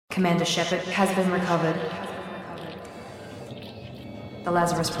Commander Shepard has been recovered. The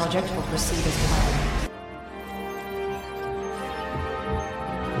Lazarus Project will proceed as planned.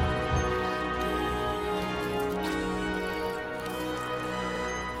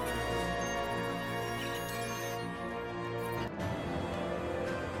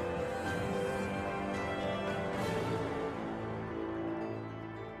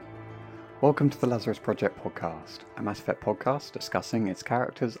 Welcome to the Lazarus Project podcast, a Mass Effect podcast discussing its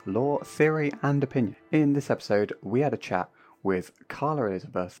characters, lore, theory, and opinion. In this episode, we had a chat with Carla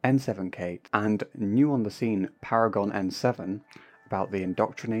Elizabeth, N7Kate, and new on the scene ParagoN7 about the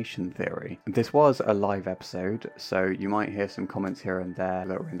Indoctrination theory. This was a live episode, so you might hear some comments here and there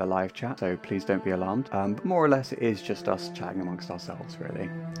that were in the live chat, so please don't be alarmed. But more or less, it is just us chatting amongst ourselves, really.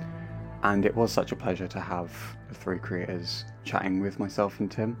 And it was such a pleasure to have the three creators chatting with myself and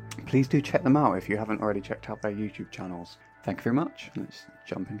Tim. Please do check them out if you haven't already checked out their YouTube channels. Thank you very much. Let's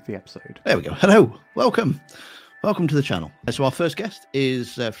jump into the episode. There we go. Hello. Welcome to the channel. So our first guest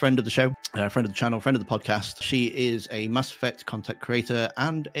is a friend of the show, friend of the channel, friend of the podcast. She is a Mass Effect content creator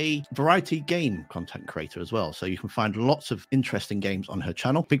and a variety game content creator as well. So you can find lots of interesting games on her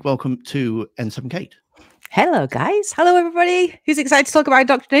channel. Big welcome to N7Kate. Hello, guys. Hello, everybody. Who's excited to talk about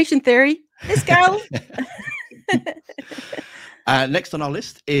indoctrination theory? This girl. Next on our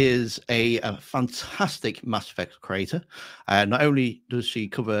list is a fantastic Mass Effect creator. Not only does she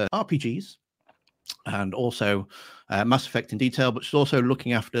cover RPGs and also Mass Effect in detail, but she's also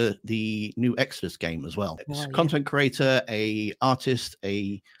looking after the new Exodus game as well. It's content creator, a artist,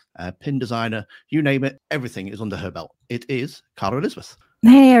 a pin designer, you name it. Everything is under her belt. It is Carla Elizabeth.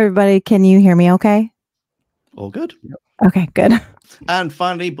 Hey, everybody. Can you hear me okay? All good. Okay, good. And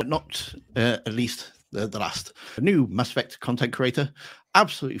finally, but not at least the last, a new Mass Effect content creator.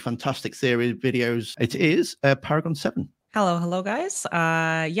 Absolutely fantastic theory videos. It is ParagoN7. Hello, guys.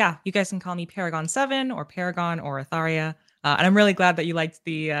 You guys can call me ParagoN7 or Paragon or Atharia. And I'm really glad that you liked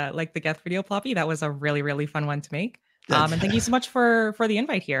the Geth video, Ploppy. That was a really, really fun one to make. And thank you so much for the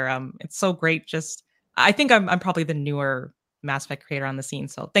invite here. It's so great. I think I'm probably the newer Mass Effect creator on the scene.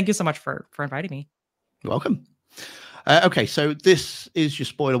 So thank you so much for inviting me. You're welcome. Okay, so this is your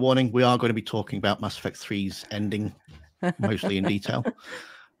spoiler warning. We are going to be talking about Mass Effect 3's ending, mostly in detail.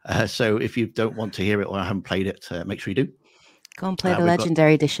 So if you don't want to hear it or haven't played it, make sure you do. Go and play the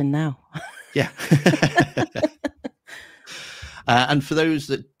Legendary Edition now. Yeah. And for those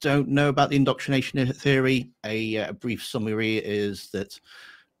that don't know about the indoctrination theory, a brief summary is that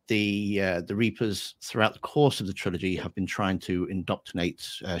the Reapers throughout the course of the trilogy have been trying to indoctrinate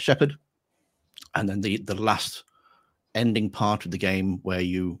Shepard. And then the last ending part of the game where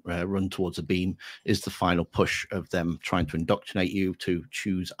you run towards a beam is the final push of them trying to indoctrinate you to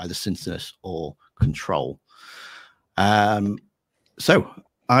choose either synthesis or control. So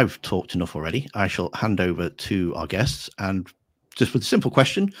I've talked enough already. I shall hand over to our guests. And just with a simple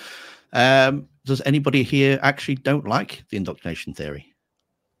question, does anybody here actually don't like the indoctrination theory?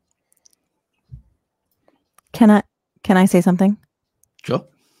 Can I say something? Sure.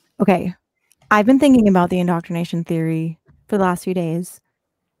 Okay. I've been thinking about the indoctrination theory for the last few days,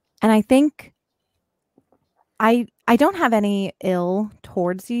 and I think I don't have any ill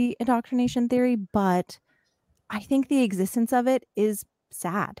towards the indoctrination theory, but I think the existence of it is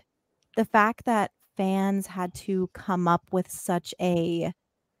sad. The fact that fans had to come up with such a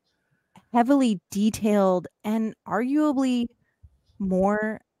heavily detailed and arguably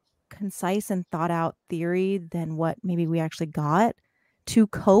more concise and thought out theory than what maybe we actually got to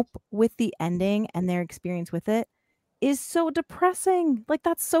cope with the ending and their experience with it is so depressing. Like,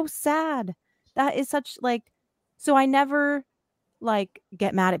 that's so sad. That is such so I never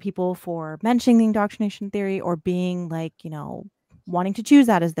get mad at people for mentioning the indoctrination theory or being wanting to choose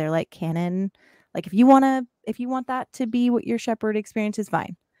that as their canon. If you want that to be what your Shepard experience is,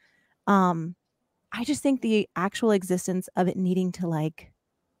 fine. I just think the actual existence of it needing to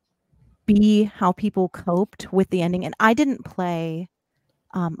be how people coped with the ending, and I didn't play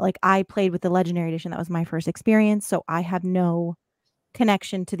I played with the Legendary Edition. That was my first experience. So I have no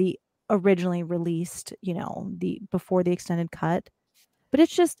connection to the originally released, the before the extended cut. But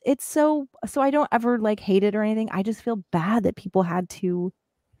it's so I don't ever hate it or anything. I just feel bad that people had to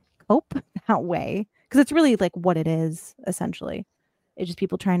cope that way. Because it's really what it is, essentially. It's just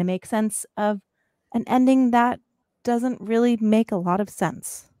people trying to make sense of an ending that doesn't really make a lot of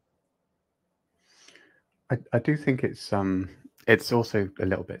sense. I do think it's also a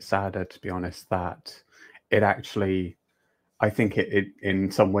little bit sadder, to be honest, that it actually, I think it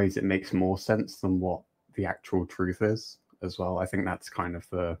in some ways it makes more sense than what the actual truth is as well. I think that's kind of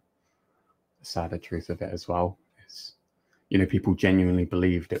the sadder truth of it as well. Is you know, people genuinely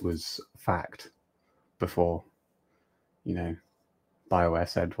believed it was fact before, you know, BioWare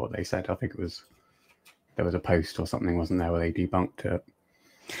said what they said. I think there was a post or something, wasn't there, where they debunked it.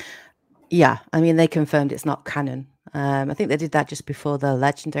 Yeah, I mean, they confirmed it's not canon. I think they did that just before the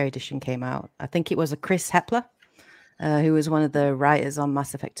Legendary Edition came out. I think it was a Chris Hepler, who was one of the writers on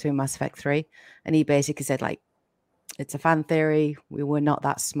Mass Effect 2 and Mass Effect 3. And he basically said, like, it's a fan theory. We were not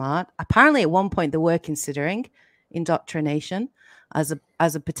that smart. Apparently, at one point, they were considering indoctrination as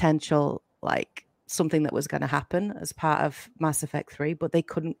a potential, like, something that was going to happen as part of Mass Effect 3, but they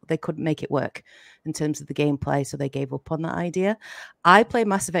couldn't make it work in terms of the gameplay, so they gave up on that idea. I played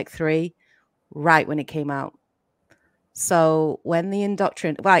Mass Effect 3 right when it came out. So when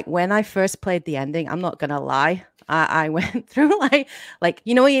when I first played the ending, I'm not gonna lie, I went through like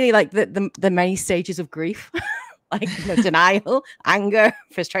you know, you need like the many stages of grief. Like, you know, denial, anger,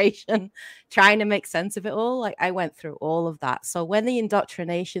 frustration, trying to make sense of it all. Like, I went through all of that. So when the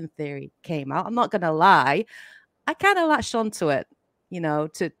indoctrination theory came out, I'm not going to lie, I kind of latched onto it, you know,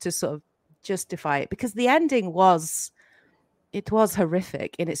 to sort of justify it, because the ending was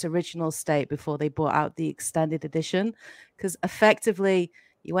horrific in its original state before they brought out the extended edition. Because effectively,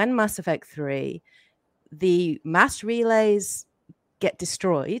 you end Mass Effect 3, the mass relays get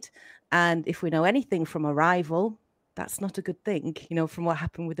destroyed. And if we know anything from Arrival, that's not a good thing, you know, from what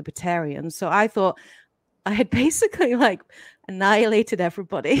happened with the Batarians. So I thought I had basically like annihilated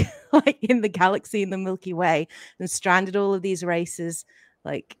everybody like in the galaxy, in the Milky Way, and stranded all of these races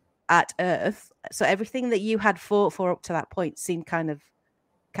like at Earth. So everything that you had fought for up to that point seemed kind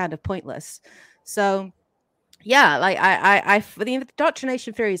of pointless. So yeah, like I for the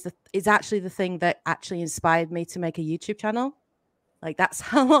indoctrination theory is actually the thing that actually inspired me to make a YouTube channel. Like, that's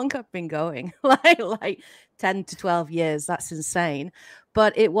how long I've been going, like 10 to 12 years. That's insane.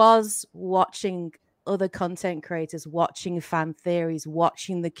 But it was watching other content creators, watching fan theories,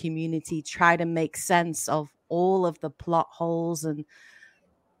 watching the community try to make sense of all of the plot holes and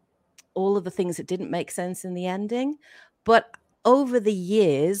all of the things that didn't make sense in the ending. But over the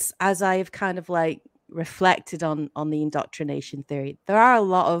years, as I have kind of like reflected on the indoctrination theory, there are a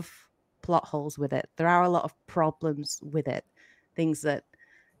lot of plot holes with it. There are a lot of problems with it. Things that,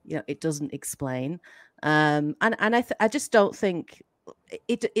 you know, it doesn't explain, and I just don't think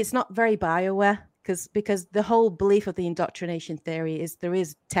it's not very BioWare, because the whole belief of the indoctrination theory is there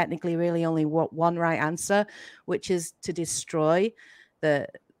is technically really only one right answer, which is to destroy the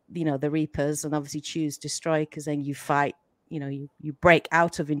Reapers, and obviously choose destroy, because then you fight, you know, you break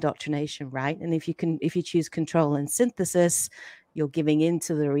out of indoctrination, right? And if you choose control and synthesis, you're giving in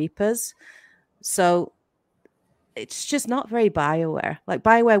to the Reapers. So it's just not very BioWare. Like,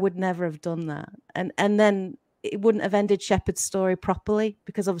 BioWare would never have done that. And then it wouldn't have ended Shepard's story properly,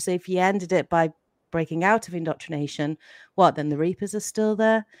 because obviously if you ended it by breaking out of indoctrination, then the Reapers are still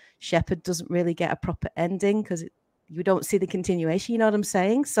there. Shepard doesn't really get a proper ending because you don't see the continuation, you know what I'm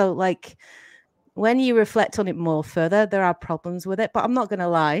saying? So, like, when you reflect on it more further, there are problems with it. But I'm not going to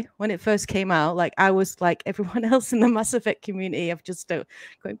lie, when it first came out, like, I was like everyone else in the Mass Effect community, I've just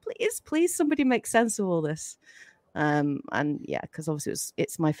going, please, somebody make sense of all this. And yeah, because obviously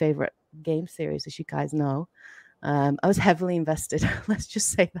it's my favorite game series, as you guys know. I was heavily invested, let's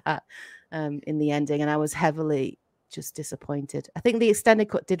just say that, in the ending, and I was heavily just disappointed. I think the extended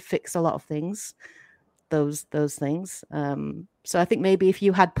cut did fix a lot of things, those things. So I think maybe if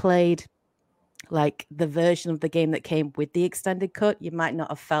you had played like the version of the game that came with the extended cut, you might not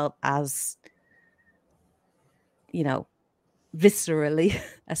have felt as, you know, viscerally,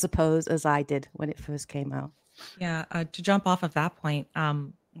 I suppose, as I did when it first came out. Yeah, to jump off of that point,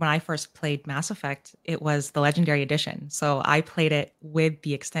 when I first played Mass Effect, it was the Legendary Edition. So I played it with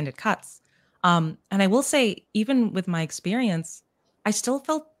the extended cuts. And I will say, even with my experience, I still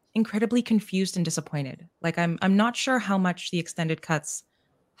felt incredibly confused and disappointed. Like, I'm not sure how much the extended cuts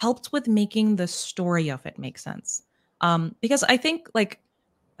helped with making the story of it make sense. Because I think, like,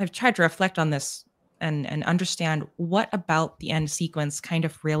 I've tried to reflect on this and understand what about the end sequence kind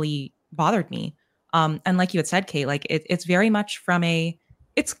of really bothered me. And like you had said, Kate, like it's very much from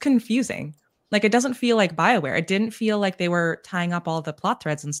it's confusing. Like, it doesn't feel like BioWare. It didn't feel like they were tying up all the plot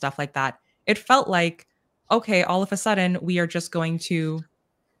threads and stuff like that. It felt like, okay, all of a sudden we are just going to,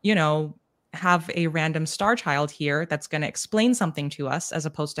 you know, have a random star child here that's going to explain something to us, as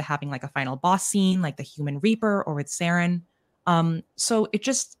opposed to having like a final boss scene, like the Human Reaper or with Saren. So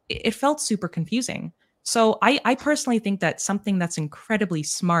it felt super confusing. So I personally think that something that's incredibly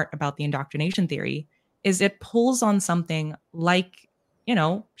smart about the indoctrination theory is it pulls on something like, you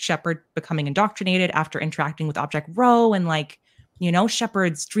know, Shepard becoming indoctrinated after interacting with Object Rho, and like, you know,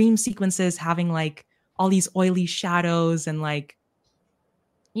 Shepard's dream sequences having like all these oily shadows and like,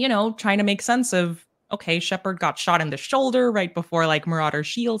 you know, trying to make sense of, okay, Shepard got shot in the shoulder right before like Marauder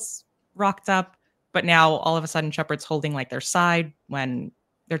shields rocked up, but now all of a sudden Shepard's holding like their side when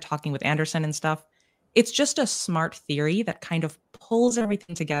they're talking with Anderson and stuff. It's just a smart theory that kind of pulls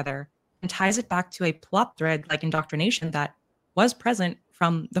everything together and ties it back to a plot thread like indoctrination that was present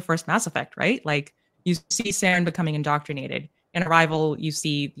from the first Mass Effect, right? Like you see Saren becoming indoctrinated. In Arrival, you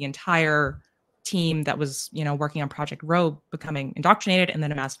see the entire team that was, you know, working on Project Rogue becoming indoctrinated, and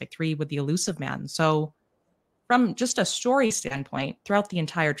then in Mass Effect 3 with the Elusive Man. So from just a story standpoint, throughout the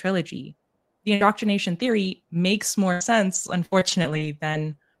entire trilogy, the indoctrination theory makes more sense, unfortunately,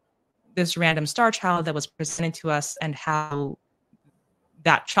 than this random star child that was presented to us and how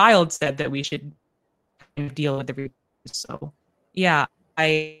that child said that we should deal with the. So yeah,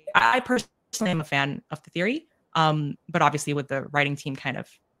 I personally am a fan of the theory, but obviously with the writing team kind of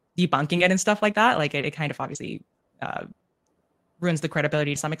debunking it and stuff like that, like it kind of obviously ruins the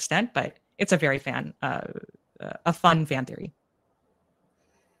credibility to some extent, but it's a very a fun fan theory.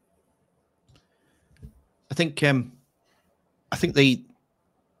 I think I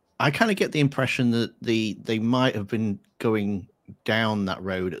kind of get the impression that they might have been going down that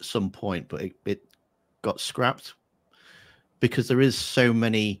road at some point, but it got scrapped because there is so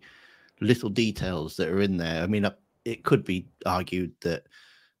many little details that are in there. I mean, it could be argued that,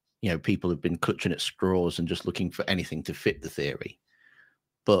 you know, people have been clutching at straws and just looking for anything to fit the theory.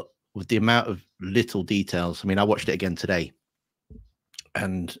 But with the amount of little details, I mean, I watched it again today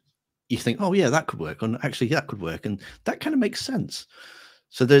and you think, oh yeah, that could work. And actually that could work. And that kind of makes sense.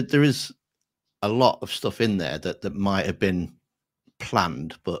 So there is a lot of stuff in there that might have been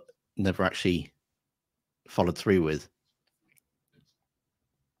planned, but never actually followed through with.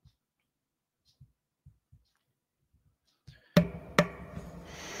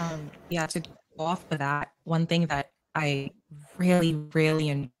 Yeah, to go off of that, one thing that I really, really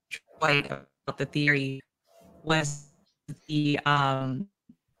enjoyed about the theory was the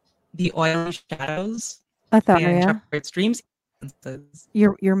oily shadows and Atharia, Shepard's dream sequences.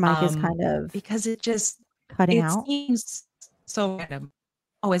 your mic is kind of because it cutting out. seems so random.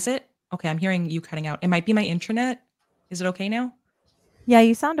 Oh, is it? Okay, I'm hearing you cutting out. It might be my internet. Is it okay now? Yeah,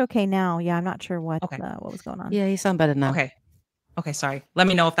 you sound okay now. Yeah, I'm not sure what was going on. Yeah, you sound better now. Okay, sorry. Let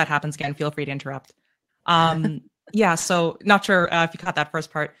me know if that happens again. Feel free to interrupt. Yeah, so not sure if you caught that first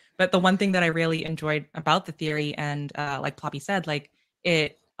part, but the one thing that I really enjoyed about the theory, and like Poppy said, like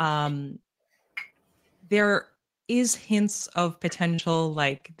it, there is hints of potential,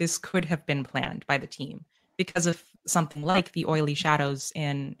 like this could have been planned by the team because of something like the oily shadows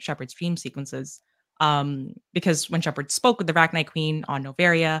in Shepard's dream sequences. Because when Shepard spoke with the Rachni Queen on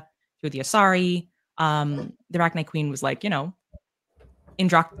Noveria through the Asari, the Rachni Queen was like, you know,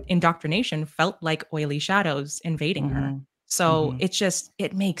 indoctrination felt like oily shadows invading her. So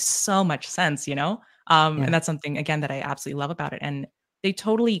it makes so much sense, you know? And that's something, again, that I absolutely love about it. And they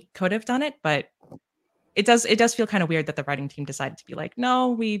totally could have done it, but it does feel kind of weird that the writing team decided to be like, no,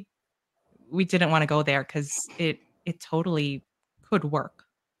 we didn't want to go there, because it totally could work.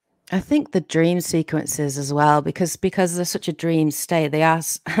 I think the dream sequences as well, because they're such a dream state, they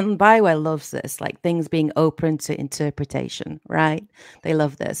ask, and Bioware loves this, like things being open to interpretation, right? They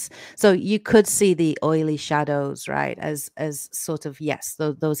love this. So you could see the oily shadows, right, as sort of, yes,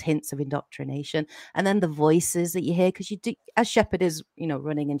 those hints of indoctrination. And then the voices that you hear, because you do, as Shepard is, you know,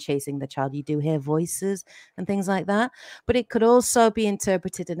 running and chasing the child, you do hear voices and things like that. But it could also be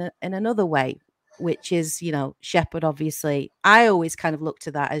interpreted in another way, which is, you know, Shepard, obviously, I always kind of look to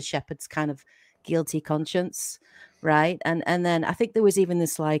that as Shepard's kind of guilty conscience, right? And then I think there was even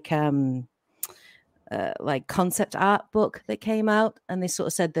this like concept art book that came out, and they sort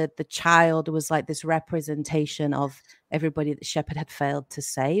of said that the child was like this representation of everybody that Shepard had failed to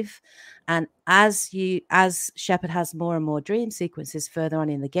save. And as Shepard has more and more dream sequences further on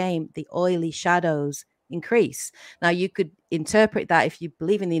in the game, the oily shadows increase. Now you could interpret that, if you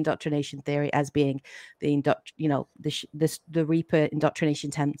believe in the indoctrination theory, as being the Reaper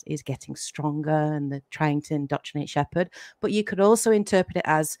indoctrination attempt is getting stronger and they're trying to indoctrinate Shepard. But you could also interpret it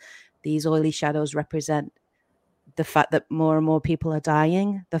as these oily shadows represent the fact that more and more people are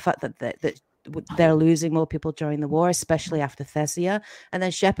dying, the fact that they're losing more people during the war, especially after Thessia. And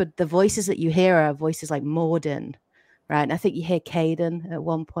then Shepard, the voices that you hear are voices like Morden, right? And I think you hear Kaidan at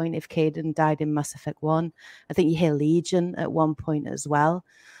one point, if Kaidan died in Mass Effect 1. I think you hear Legion at one point as well.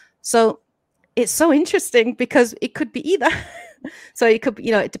 So it's so interesting because it could be either. So it could,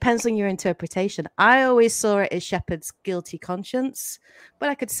 you know, it depends on your interpretation. I always saw it as Shepard's guilty conscience, but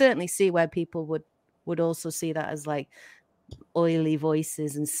I could certainly see where people would also see that as like oily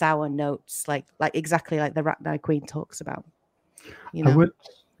voices and sour notes, like exactly like the Rachni Queen talks about. You know? I would.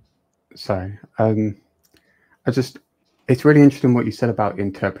 Sorry. It's really interesting what you said about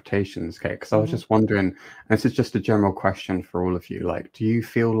interpretations, Kate, because I was just wondering, and this is just a general question for all of you, like, do you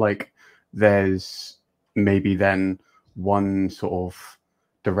feel like there's maybe then one sort of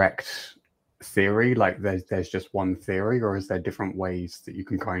direct theory, like there's just one theory, or is there different ways that you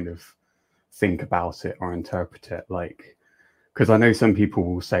can kind of think about it or interpret it? Like, because I know some people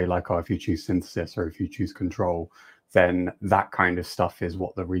will say like, oh, if you choose synthesis or if you choose control, then that kind of stuff is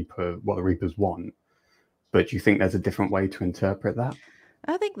what the Reapers want. But do you think there's a different way to interpret that?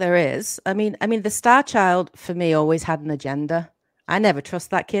 I think there is. I mean, the Star Child for me always had an agenda. I never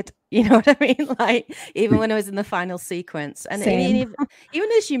trust that kid. You know what I mean? Like, even when I was in the final sequence, and I mean, even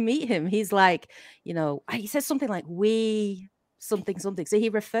as you meet him, he's like, you know, he says something like "we." Something. So he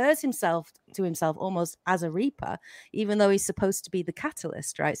refers to himself almost as a Reaper, even though he's supposed to be the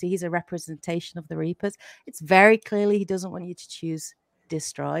catalyst, right? So he's a representation of the Reapers. It's very clearly he doesn't want you to choose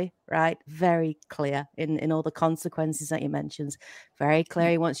destroy, right? Very clear in all the consequences that he mentions. Very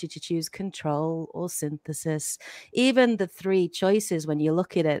clear he wants you to choose control or synthesis. Even the three choices, when you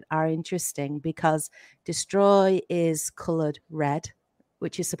look at it, are interesting because destroy is colored red,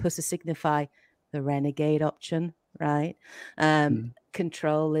 which is supposed to signify the renegade option, right?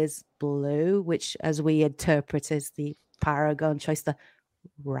 Control is blue, which as we interpret is the Paragon choice, the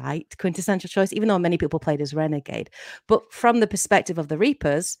right quintessential choice, even though many people played as renegade. But from the perspective of the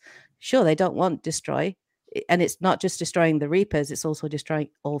Reapers, sure, they don't want destroy, and it's not just destroying the Reapers, it's also destroying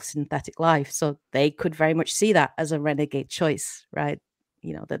all synthetic life. So they could very much see that as a renegade choice, right?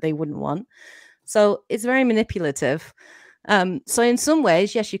 You know, that they wouldn't want. So it's very manipulative. So in some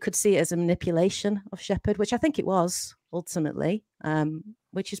ways, yes, you could see it as a manipulation of Shepard, which I think it was ultimately,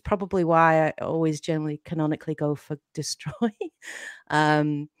 which is probably why I always generally canonically go for destroy.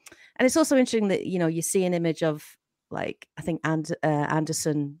 And it's also interesting that, you know, you see an image of, like, I think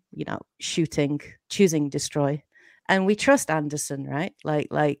Anderson, you know, choosing destroy, and we trust Anderson, right?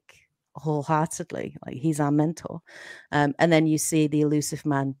 Like wholeheartedly, like he's our mentor. And then you see the elusive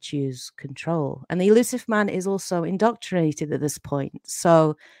man choose control, and the elusive man is also indoctrinated at this point.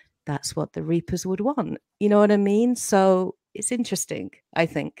 So that's what the Reapers would want. You know what I mean? So it's interesting, I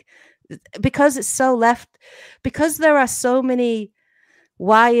think, because it's so left, because there are so many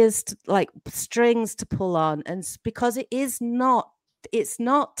wires like strings to pull on, and because it's not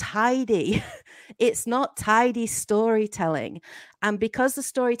tidy. It's not tidy storytelling, and because the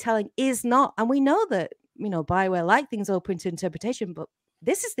storytelling is not, and we know that, you know, BioWare like things open to interpretation, but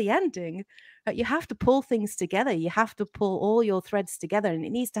this is the ending. You have to pull things together, you have to pull all your threads together, and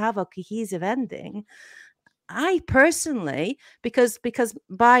it needs to have a cohesive ending. I personally, because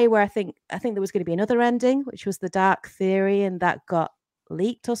BioWare, I think there was going to be another ending, which was the Dark Theory, and that got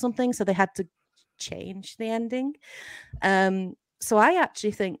leaked or something, so they had to change the ending. So I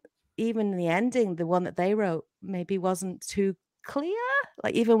actually think even the ending, the one that they wrote, maybe wasn't too clear,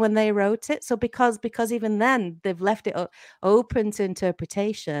 like even when they wrote it. So because even then they've left it open to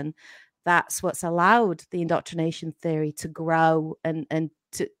interpretation, that's what's allowed the indoctrination theory to grow and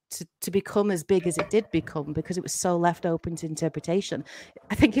to become as big as it did become, because it was so left open to interpretation.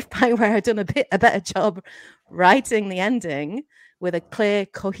 I think if BioWare had done a better job writing the ending with a clear,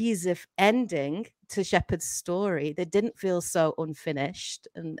 cohesive ending to Shepard's story that didn't feel so unfinished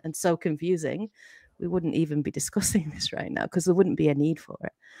and so confusing, we wouldn't even be discussing this right now, because there wouldn't be a need for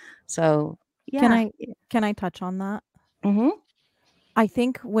it. So yeah. Can I touch on that? Mm-hmm. I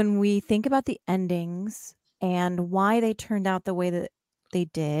think when we think about the endings and why they turned out the way that they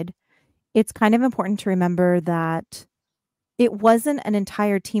did, it's kind of important to remember that it wasn't an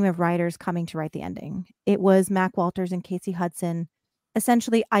entire team of writers coming to write the ending. It was Mac Walters and Casey Hudson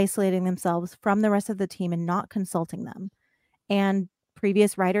essentially isolating themselves from the rest of the team and not consulting them. And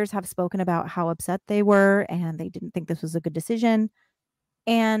previous writers have spoken about how upset they were and they didn't think this was a good decision.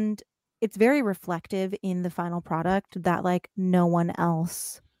 And it's very reflective in the final product that like no one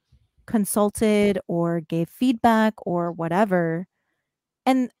else consulted or gave feedback or whatever.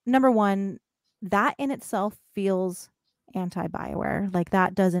 And number one, that in itself feels anti-BioWare. Like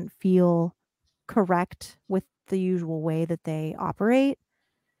that doesn't feel correct with the usual way that they operate.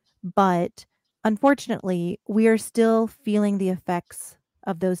 But unfortunately, we are still feeling the effects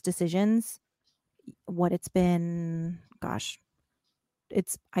of those decisions. What it's been, gosh,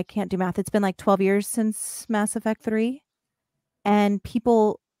 I can't do math. It's been like 12 years since Mass Effect 3. And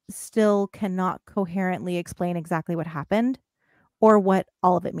people still cannot coherently explain exactly what happened or what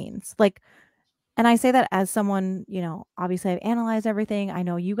all of it means. Like, and I say that as someone, you know, obviously I've analyzed everything. I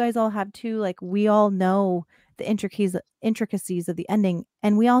know you guys all have too. Like, we all know the intricacies of the ending,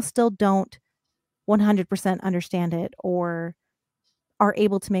 and we all still don't 100% understand it or are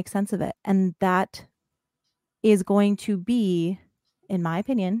able to make sense of it. And that is going to be, in my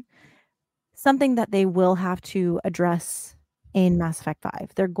opinion, something that they will have to address in Mass Effect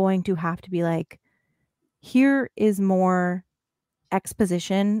 5. They're going to have to be like, here is more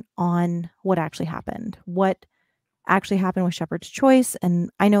exposition on what actually happened, what actually happened with Shepard's choice. And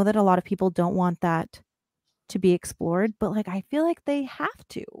I know that a lot of people don't want that to be explored, but like, I feel like they have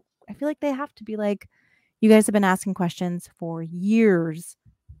to. I feel like they have to be like, you guys have been asking questions for years,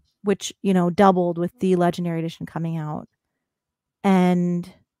 which, you know, doubled with the Legendary Edition coming out.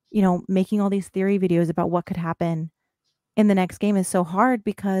 And, you know, making all these theory videos about what could happen in the next game is so hard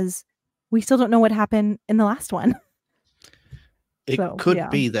because we still don't know what happened in the last one. It could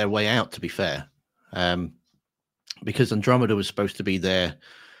be their way out, to be fair. Because Andromeda was supposed to be their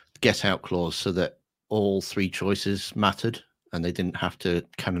get out clause so that all three choices mattered and they didn't have to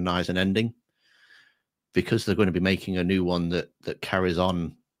canonize an ending. Because they're going to be making a new one that carries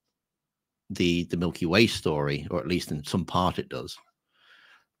on the Milky Way story, or at least in some part it does.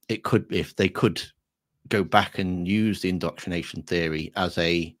 It could, if they could go back and use the indoctrination theory as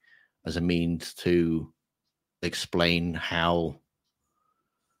a means to explain how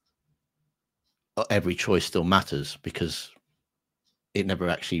every choice still matters, because it never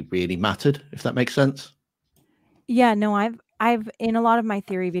actually really mattered, if that makes sense. Yeah, no, I've in a lot of my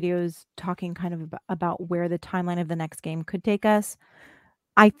theory videos talking kind of about where the timeline of the next game could take us.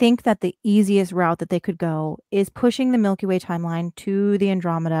 I think that the easiest route that they could go is pushing the Milky Way timeline to the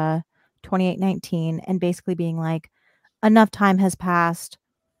Andromeda 2819 and basically being like, enough time has passed.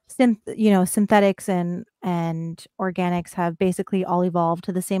 Synthetics and organics have basically all evolved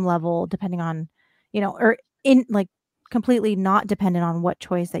to the same level, depending on, or in like completely not dependent on what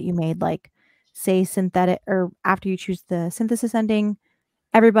choice that you made. Like, say synthetic, or after you choose the synthesis ending,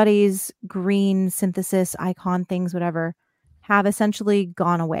 everybody's green synthesis icon things, whatever, have essentially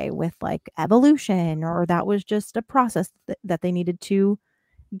gone away with like evolution, or that was just a process that they needed to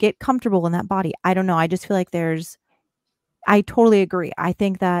get comfortable in that body. I don't know. I just feel like I totally agree. I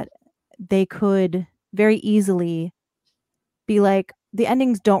think that they could very easily be like, the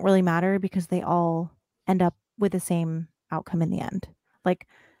endings don't really matter because they all end up with the same outcome in the end. Like,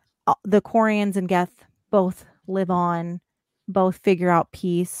 the Quarians and Geth both live on, both figure out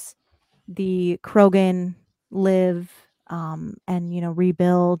peace. The Krogan live and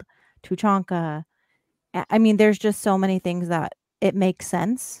rebuild Tuchanka. I mean, there's just so many things that it makes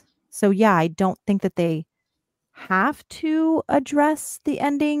sense. So yeah, I don't think that they have to address the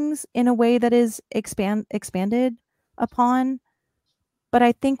endings in a way that is expanded upon. But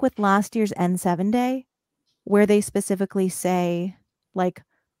I think with last year's N7 Day, where they specifically say, like,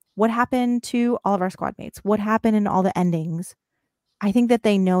 what happened to all of our squad mates? What happened in all the endings? I think that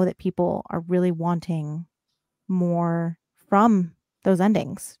they know that people are really wanting more from those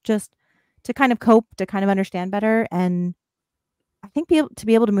endings, just to kind of cope, to kind of understand better, and I think to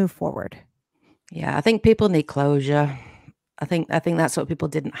be able to move forward. Yeah, I think people need closure. I think that's what people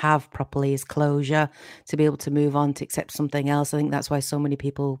didn't have properly, is closure, to be able to move on to accept something else. I think that's why so many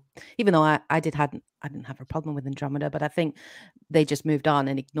people, even though I didn't have a problem with Andromeda, but I think they just moved on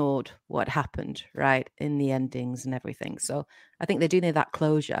and ignored what happened, right, in the endings and everything. So I think they do need that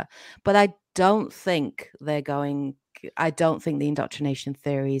closure. But I don't think the indoctrination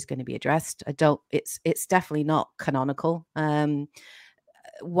theory is going to be addressed. It's definitely not canonical.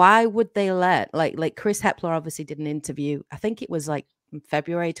 Why would they let, like Chris Hepler obviously did an interview, I think it was like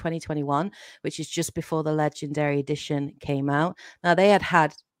February 2021, which is just before the Legendary Edition came out. Now, they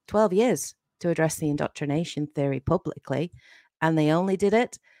had 12 years to address the indoctrination theory publicly, and they only did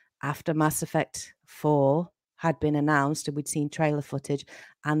it after Mass Effect 4 had been announced and we'd seen trailer footage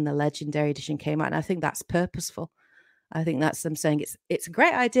and the Legendary Edition came out. And I think that's purposeful. I think that's them saying it's a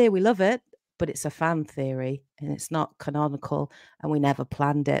great idea, we love it, but it's a fan theory and it's not canonical and we never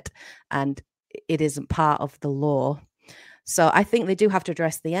planned it and it isn't part of the lore. So I think they do have to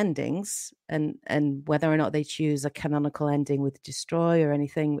address the endings and whether or not they choose a canonical ending with Destroy or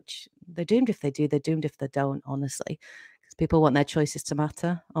anything, which they're doomed if they do, they're doomed if they don't, honestly, because people want their choices to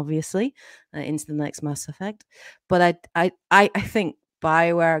matter, obviously, into the next Mass Effect. But I think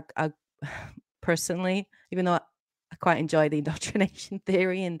BioWare, personally, even though I quite enjoy the indoctrination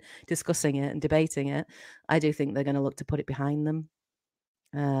theory and discussing it and debating it, I do think they're going to look to put it behind them.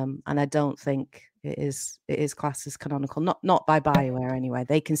 And I don't think it is classed as canonical, not by BioWare anyway.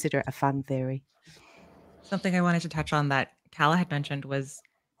 They consider it a fan theory. Something I wanted to touch on that Kala had mentioned was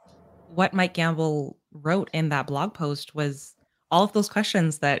what Mike Gamble wrote in that blog post was all of those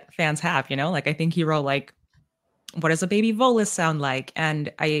questions that fans have, like I think he wrote like what does a baby Volus sound like?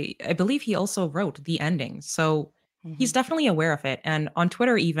 And I believe he also wrote the ending. So he's definitely aware of it. And on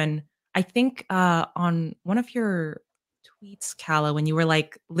Twitter, even, I think on one of your tweets, Kala, when you were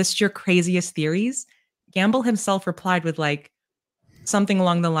like, list your craziest theories, Gamble himself replied with like something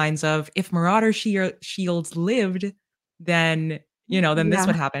along the lines of, if Marauder shields lived, then, then this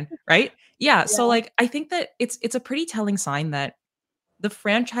would happen, right? Yeah. So like, I think that it's a pretty telling sign that the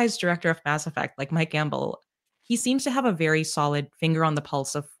franchise director of Mass Effect, like Mike Gamble, he seems to have a very solid finger on the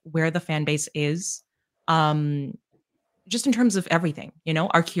pulse of where the fan base is, just in terms of everything,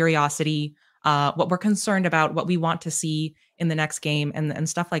 our curiosity, what we're concerned about, what we want to see in the next game, and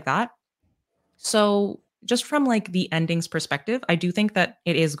stuff like that. So just from like the endings perspective, I do think that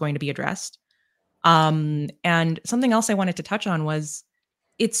it is going to be addressed. And something else I wanted to touch on was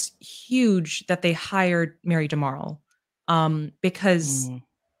it's huge that they hired Mary DeMarle, because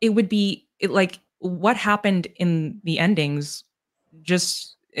it would be like what happened in the endings,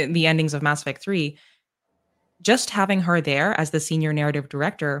 just in the endings of Mass Effect 3, just having her there as the senior narrative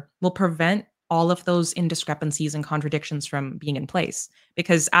director will prevent all of those indiscrepancies and contradictions from being in place.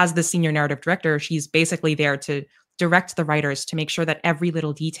 Because as the senior narrative director, she's basically there to direct the writers to make sure that every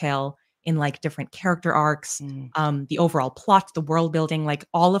little detail in like different character arcs, the overall plot, the world building, like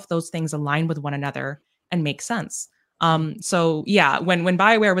all of those things align with one another and make sense. So yeah, when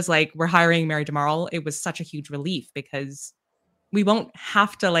BioWare was like, we're hiring Mary DeMarle, it was such a huge relief because we won't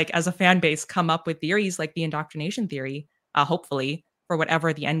have to, like, as a fan base, come up with theories like the indoctrination theory, hopefully, for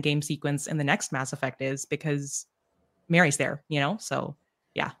whatever the end game sequence in the next Mass Effect is, because Mary's there, So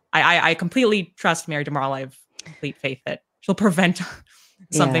yeah, I completely trust Mary DeMarle. I have complete faith that she'll prevent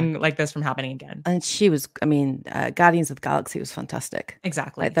something like this from happening again. And she was, Guardians of the Galaxy was fantastic.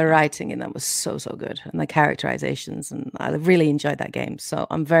 Exactly. Like the writing in that was so good, and the characterizations, and I really enjoyed that game. So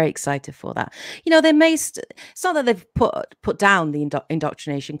I'm very excited for that. They may, it's not that they've put down the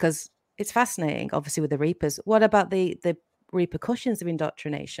indoctrination, because it's fascinating, obviously, with the Reapers. What about the repercussions of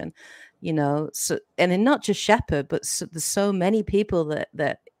indoctrination? So, and then not just Shepard, but there's so many people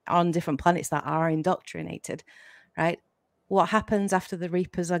that on different planets that are indoctrinated, right? What happens after the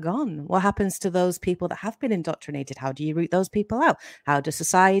Reapers are gone? What happens to those people that have been indoctrinated? How do you root those people out? How does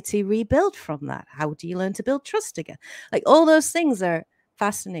society rebuild from that? How do you learn to build trust again? Like, all those things are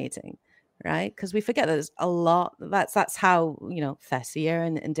fascinating, right? Because we forget that there's a lot. That's how,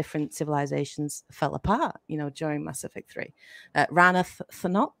 Thessia and different civilizations fell apart, during Mass Effect 3. Rana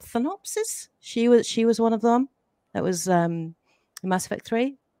Thanopsis, she was one of them. That was in Mass Effect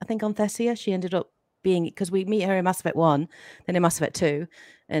 3, I think, on Thessia. She ended up being, because we meet her in Mass Effect 1, then in Mass Effect 2,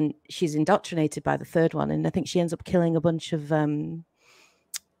 and she's indoctrinated by the third one, and I think she ends up killing a bunch of important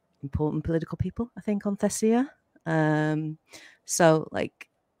political people, I think, on Thessia. So, like,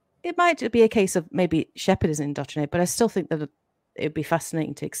 it might be a case of maybe Shepard is indoctrinated, but I still think that it would be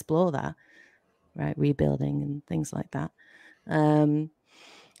fascinating to explore that, right? Rebuilding and things like that.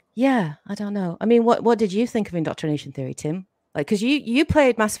 Yeah, I don't know. I mean, what did you think of indoctrination theory, Tim? Like, because you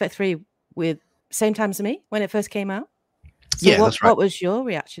played Mass Effect 3 with same time as me when it first came out. So yeah, that's right. What was your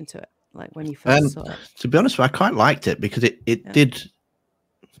reaction to it, like when you first saw it? To be honest, I quite liked it because it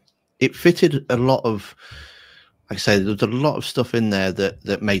fitted a lot of, like I say, there was a lot of stuff in there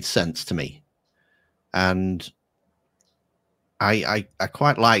that made sense to me, and I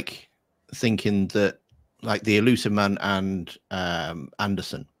quite like thinking that, like, the Elusive Man and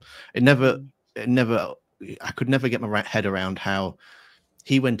Anderson, I could never get my head around how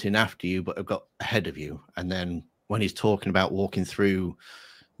he went in after you, but got ahead of you. And then when he's talking about walking through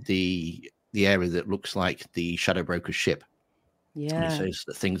the area that looks like the Shadow Broker's ship, and he says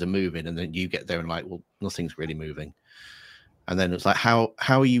that things are moving, and then you get there and like, well, nothing's really moving. And then it's like, how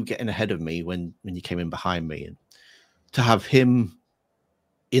are you getting ahead of me when you came in behind me? And to have him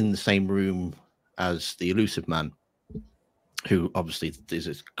in the same room as the Elusive Man, who obviously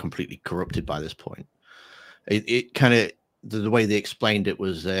is completely corrupted by this point, it kind of, the way they explained it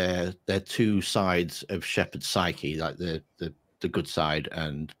was they're two sides of Shepard's psyche, like the good side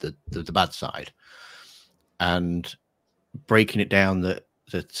and the bad side, and breaking it down that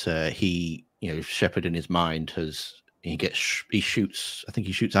he, Shepard in his mind he shoots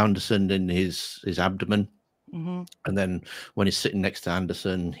Anderson in his abdomen, and then when he's sitting next to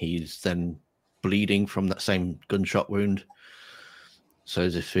Anderson, he's then bleeding from that same gunshot wound, so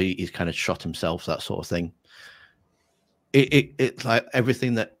as if he's kind of shot himself, that sort of thing. It's like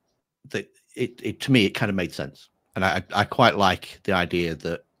everything that to me, it kind of made sense. And I quite like the idea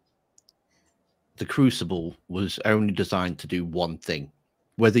that the Crucible was only designed to do one thing.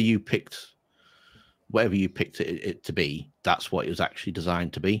 Whatever you picked it to be, that's what it was actually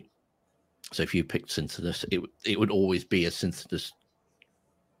designed to be. So if you picked Synthesis, it would always be a Synthesis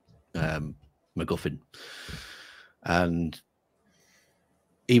MacGuffin. And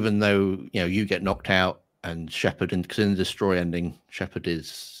even though you get knocked out, and Shepard, and because in the destroy ending, Shepard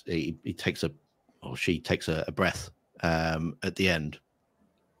he takes she takes a breath at the end,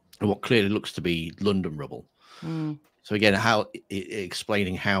 and what clearly looks to be London rubble. So again,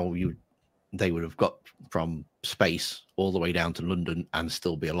 explaining how they would have got from space all the way down to London and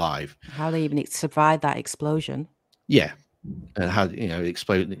still be alive. How they even survived that explosion. Yeah, and how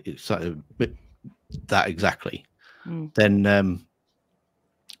explain that exactly. Then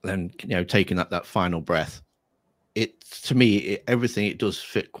taking that final breath, to me everything it does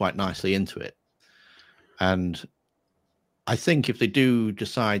fit quite nicely into it. And I think if they do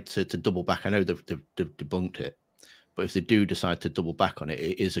decide to double back, I know they've debunked it, but if they do decide to double back on it,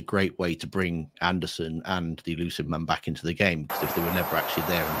 it is a great way to bring Anderson and the Elusive Man back into the game, because if they were never actually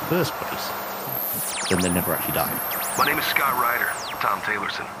there in the first place, then they never actually died. My name is Scott Ryder, Tom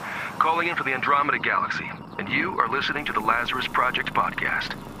Taylorson, calling in for the Andromeda Galaxy, and you are listening to the Lazarus Project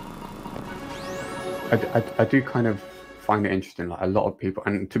podcast. I do kind of find it interesting, like a lot of people,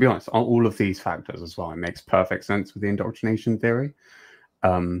 and to be honest, on all of these factors as well, it makes perfect sense with the indoctrination theory.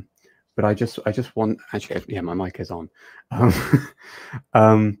 But I just want, actually, yeah, my mic is on.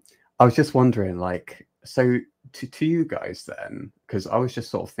 I was just wondering, like, so to you guys then, because I was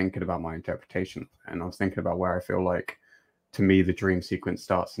just sort of thinking about my interpretation, and I was thinking about where I feel like, to me, the dream sequence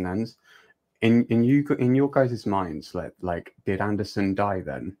starts and ends. In your guys' minds, like, did Anderson die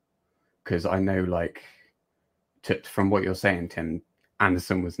then? Because I know, like, from what you're saying, Tim,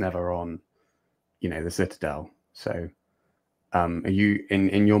 Anderson was never on, the Citadel. So, are you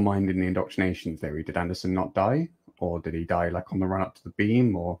in your mind, in the indoctrination theory, did Anderson not die, or did he die like on the run up to the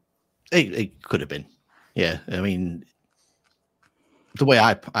beam, or? It could have been, yeah. I mean, the way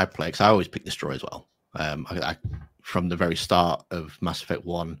I play, because I always pick Destroy as well. I from the very start of Mass Effect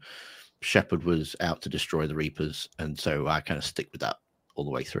 1, Shepard was out to destroy the Reapers, and so I kind of stick with that all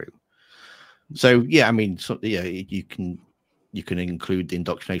the way through. So yeah, I mean, you can include the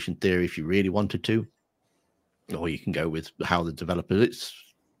indoctrination theory if you really wanted to, or you can go with how the developers. It's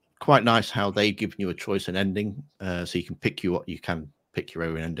quite nice how they've given you a choice and ending, so you can pick your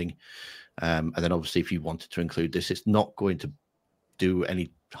own ending. And then obviously, if you wanted to include this, it's not going to do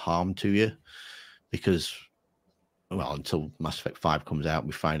any harm to you, because, well, until Mass Effect 5 comes out,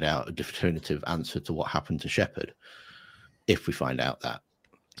 we find out a definitive answer to what happened to Shepard. If we find out that,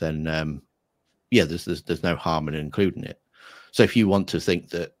 then yeah, there's no harm in including it. So if you want to think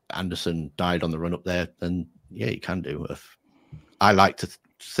that Anderson died on the run up there, then yeah, you can do. I like to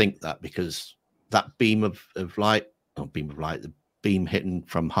think that, because that beam of light, the beam hitting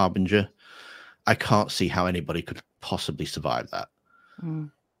from Harbinger, I can't see how anybody could possibly survive that.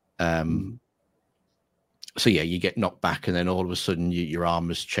 So yeah, you get knocked back, and then all of a sudden your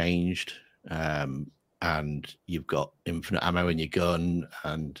armor's changed, and you've got infinite ammo in your gun,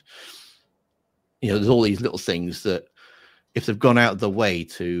 and there's all these little things that, if they've gone out of the way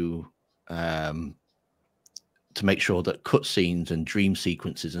to make sure that cutscenes and dream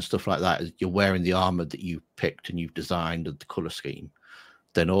sequences and stuff like that, you're wearing the armor that you picked and you've designed, and the color scheme,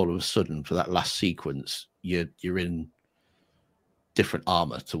 then all of a sudden for that last sequence, you're in different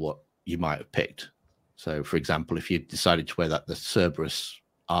armor to what you might have picked. So, for example, if you decided to wear the Cerberus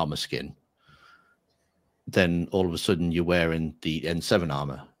armor skin, then all of a sudden you're wearing the N7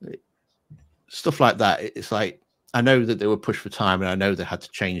 armor. Stuff like that. It's like, I know that they were pushed for time, and I know they had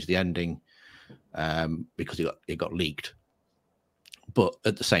to change the ending because it got leaked. But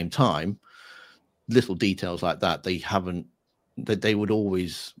at the same time, little details like that, they would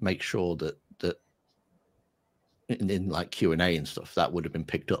always make sure that in like Q&A and stuff, that would have been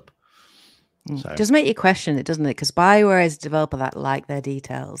picked up. So. It does make you question it, doesn't it? Because BioWare is a developer that like their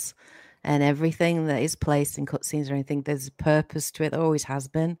details, and everything that is placed in cutscenes or anything, there's a purpose to it. There always has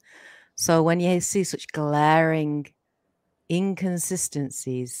been. So when you see such glaring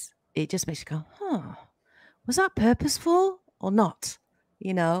inconsistencies, it just makes you go, was that purposeful or not?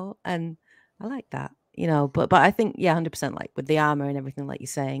 And I like that, but I think, yeah, 100%, like with the armor and everything, like you're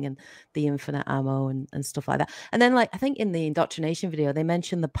saying, and the infinite ammo and stuff like that. And then, like, I think in the indoctrination video, they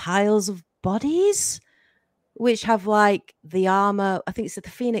mentioned the piles of bodies, which have like the armor, I think it's the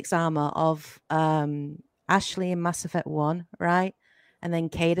Phoenix armor of Ashley in Mass Effect 1, right? And then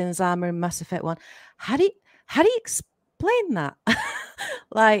Caden's armor in Mass Effect 1. How do you explain that?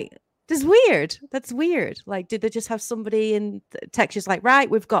 Like, that's weird. That's weird. Like, did they just have somebody in textures like, right,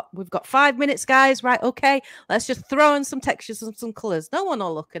 we've got 5 minutes, guys, right? Okay, let's just throw in some textures and some colors. No one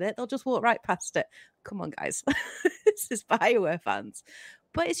will look at it. They'll just walk right past it. Come on, guys. This is BioWare fans.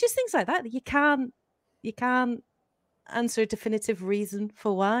 But it's just things like that you can't answer a definitive reason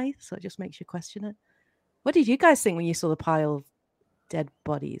for why. So it just makes you question it. What did you guys think when you saw the pile of dead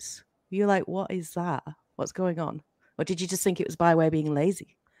bodies? Were you like, what is that? What's going on? Or did you just think it was by way of being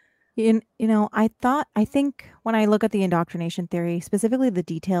lazy? I think when I look at the indoctrination theory, specifically the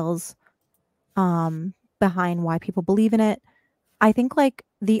details behind why people believe in it, I think like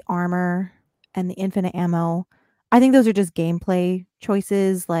the armor and the infinite ammo, I think those are just gameplay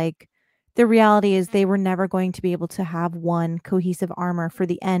choices. Like the reality is they were never going to be able to have one cohesive armor for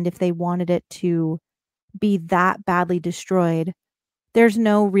the end if they wanted it to be that badly destroyed. There's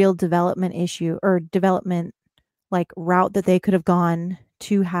no real development issue or development like route that they could have gone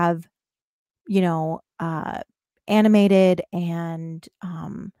to have, animated and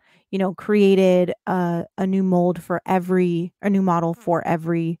created a new mold for a new model for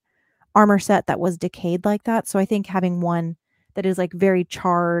every armor set that was decayed like that. So I think having one that is like very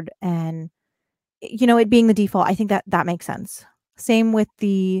charred and it being the default, I think that makes sense. Same with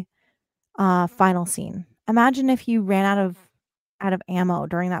the final scene. Imagine if you ran out of ammo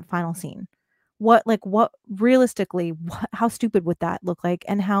during that final scene. What realistically, how stupid would that look like,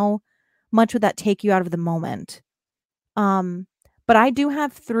 and how much would that take you out of the moment? But I do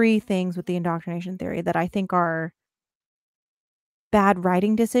have 3 things with the indoctrination theory that I think are bad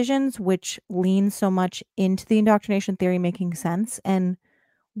writing decisions, which lean so much into the indoctrination theory making sense. And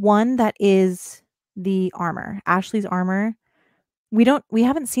one that is the armor, Ashley's armor. We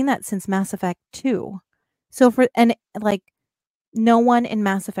haven't seen that since Mass Effect 2. So no one in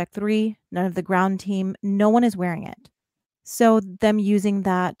Mass Effect 3, none of the ground team, no one is wearing it. So them using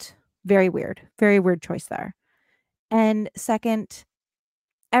that, very weird choice there. And second,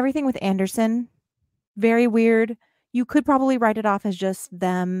 everything with Anderson, very weird. You could probably write it off as just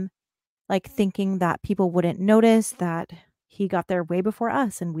them like thinking that people wouldn't notice that he got there way before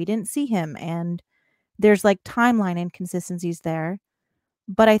us and we didn't see him. And there's like timeline inconsistencies there.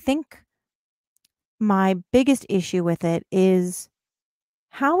 But I think my biggest issue with it is,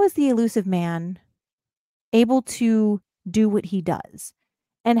 how is the elusive man able to do what he does?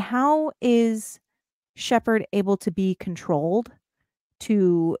 And how is Shepard able to be controlled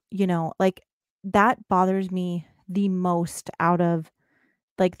to, that bothers me the most out of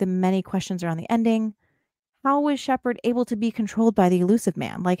like the many questions around the ending. How was Shepard able to be controlled by the elusive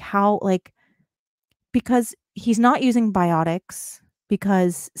man? Because he's not using biotics,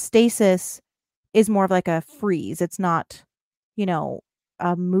 because stasis is more of like a freeze. It's not,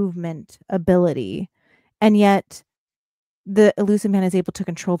 a movement ability. And yet the elusive man is able to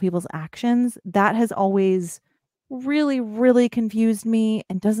control people's actions. That has always really, really confused me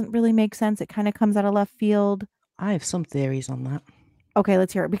and doesn't really make sense. It kind of comes out of left field. I have some theories on that. Okay,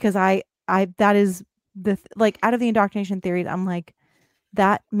 let's hear it, because that is out of the indoctrination theories, I'm like,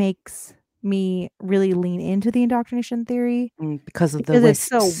 that makes me really lean into the indoctrination theory because of the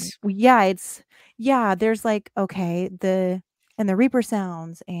wisps. It's there's like, okay, the Reaper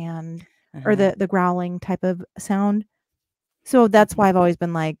sounds and or the growling type of sound. So that's why I've always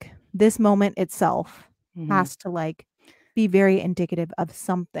been like, this moment itself has to like be very indicative of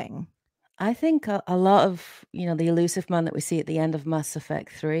something. I think a lot of, the elusive man that we see at the end of Mass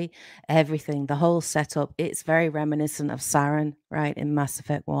Effect 3, everything, the whole setup, it's very reminiscent of Saren, right, in Mass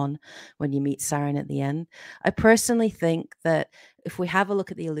Effect 1, when you meet Saren at the end. I personally think that if we have a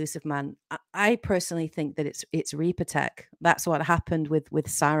look at the elusive man, I personally think that it's Reaper tech. That's what happened with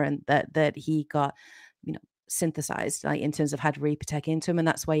Saren, that he got, synthesized, like in terms of had Reaper tech into him, and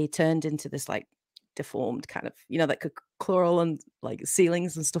that's why he turned into this like deformed kind of, that could crawl on like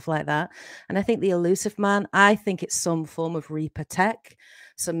ceilings and stuff like that. And I think the elusive man, I think it's some form of Reaper tech.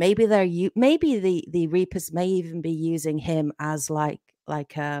 So maybe maybe the Reapers may even be using him as like what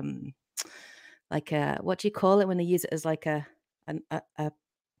do you call it when they use it as like a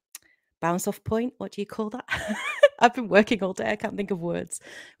bounce off point? What do you call that? I've been working all day. I can't think of words.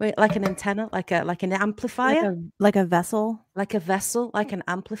 Wait, like an antenna, like an amplifier, like a vessel, like an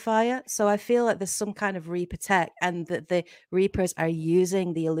amplifier. So I feel like there's some kind of Reaper tech, and that the Reapers are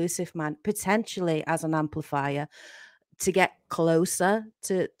using the elusive man potentially as an amplifier to get closer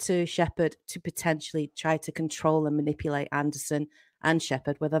to Shepard, to potentially try to control and manipulate Anderson and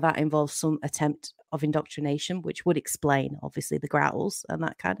Shepard, whether that involves some attempt of indoctrination, which would explain obviously the growls and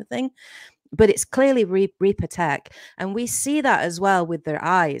that kind of thing. But it's clearly Reaper tech. And we see that as well with their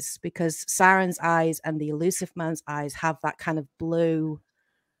eyes, because Saren's eyes and the elusive man's eyes have that kind of blue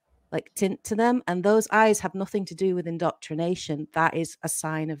like tint to them. And those eyes have nothing to do with indoctrination. That is a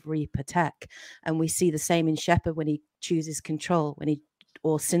sign of Reaper tech. And we see the same in Shepard when he chooses control, when he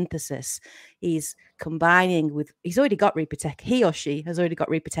or synthesis. He's combining with, he's already got Reaper Tech. He or she has already got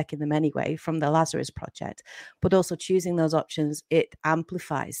Reaper Tech in them anyway from the Lazarus project, but also choosing those options, it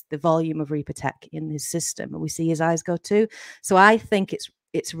amplifies the volume of Reaper Tech in his system. And we see his eyes go too. So I think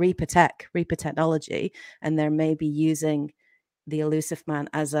it's Reaper Tech, Reaper technology, and they're maybe using the Elusive Man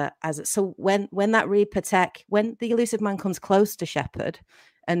as a so when that Reaper Tech, when the Elusive Man comes close to Shepard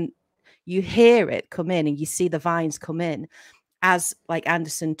and you hear it come in and you see the vines come in, as like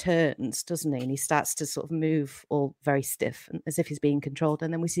Anderson turns, doesn't he? And he starts to sort of move all very stiff and as if he's being controlled.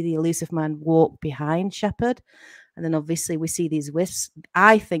 And then we see the Elusive Man walk behind Shepard. And then obviously we see these wisps.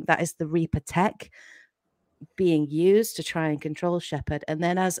 I think that is the Reaper Tech being used to try and control Shepard. And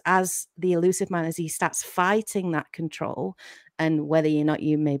then as the Elusive Man, as he starts fighting that control, and whether or not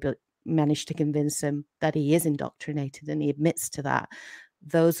you maybe manage to convince him that he is indoctrinated and he admits to that,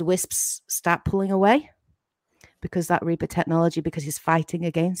 those wisps start pulling away because that Reaper technology, because he's fighting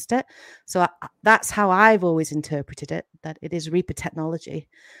against it. So that's how I've always interpreted it, that it is Reaper technology,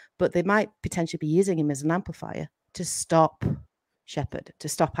 but they might potentially be using him as an amplifier to stop Shepard, to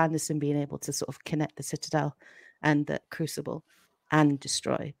stop Anderson being able to sort of connect the Citadel and the Crucible and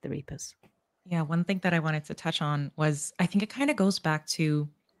destroy the Reapers. Yeah, one thing that I wanted to touch on was, I think it kind of goes back to,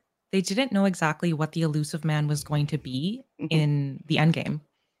 they didn't know exactly what the Elusive Man was going to be in the endgame.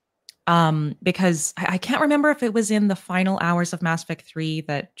 Because I can't remember if it was in the final hours of Mass Effect 3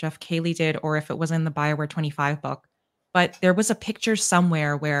 that Jeff Cayley did, or if it was in the BioWare 25 book, but there was a picture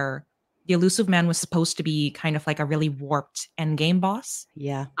somewhere where the Elusive Man was supposed to be kind of like a really warped endgame boss.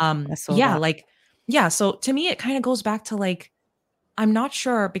 Yeah. I saw yeah, that. like, yeah. So to me, it kind of goes back to like, I'm not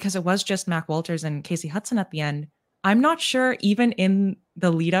sure, because it was just Mac Walters and Casey Hudson at the end. I'm not sure even in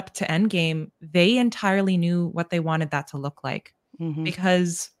the lead up to Endgame, they entirely knew what they wanted that to look like.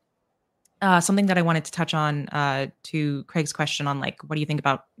 Because something that I wanted to touch on to Craig's question on like, what do you think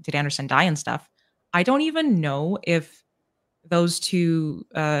about, did Anderson die and stuff? I don't even know if those two,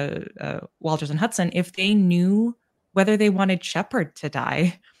 Walters and Hudson, if they knew whether they wanted Shepard to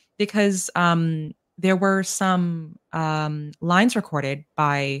die, because there were some lines recorded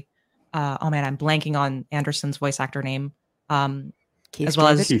by, oh man, I'm blanking on Anderson's voice actor name, Keith as well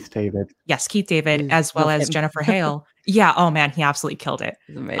David? as Keith David. Yes, Keith David, as well Love as him. Jennifer Hale. Yeah, oh man, he absolutely killed it.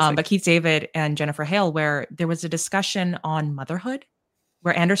 It's amazing. But Keith David and Jennifer Hale, where there was a discussion on motherhood,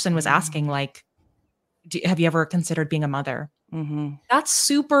 where Anderson was asking like, have you ever considered being a mother? That's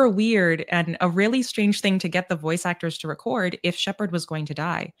super weird and a really strange thing to get the voice actors to record if Shepard was going to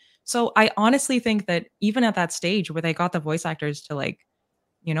die. So I honestly think that even at that stage where they got the voice actors to like,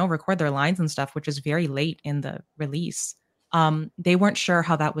 you know, record their lines and stuff, which is very late in the release, they weren't sure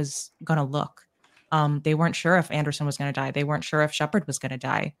how that was going to look. They weren't sure if Anderson was going to die. They weren't sure if Shepard was going to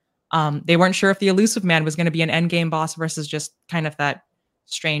die. They weren't sure if the Elusive Man was going to be an endgame boss versus just kind of that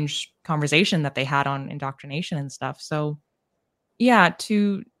strange conversation that they had on indoctrination and stuff. So yeah,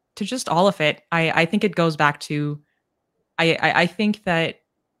 to just all of it, I think it goes back to, I think that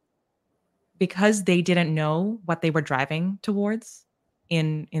because they didn't know what they were driving towards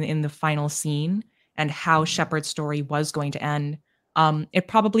in the final scene and how Shepard's story was going to end, it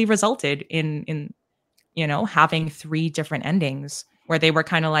probably resulted in you know, having 3 different endings where they were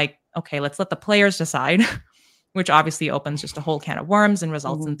kind of like, okay, let's let the players decide, which obviously opens just a whole can of worms and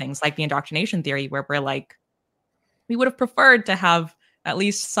results in things like the indoctrination theory, where we're like, we would have preferred to have at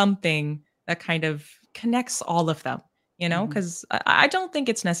least something that kind of connects all of them, you know, because I don't think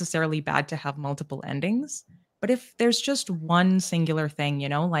it's necessarily bad to have multiple endings. But if there's just one singular thing, you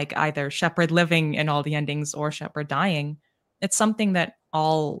know, like either Shepard living in all the endings or Shepard dying, it's something that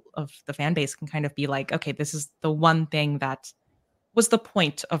all of the fan base can kind of be like, okay, this is the one thing that was the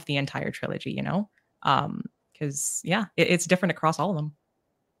point of the entire trilogy, you know? Because yeah, it's different across all of them.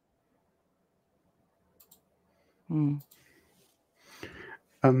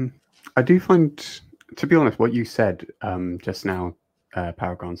 I do find, to be honest, what you said just now,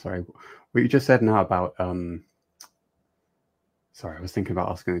 ParagoN, sorry, what you just said now about, sorry, I was thinking about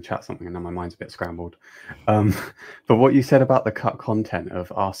asking the chat something and now my mind's a bit scrambled. But what you said about the cut content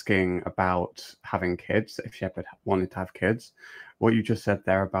of asking about having kids, if Shepard wanted to have kids, what you just said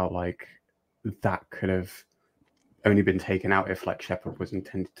there about like, that could have only been taken out if like Shepard was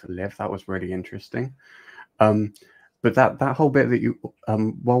intended to live, that was really interesting. But that whole bit that you,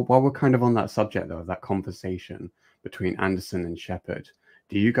 while we're kind of on that subject though, of that conversation between Anderson and Shepard,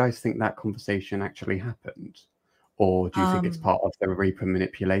 do you guys think that conversation actually happened? Or do you think it's part of the Reaper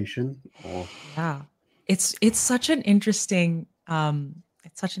manipulation? Or yeah, it's such an interesting, I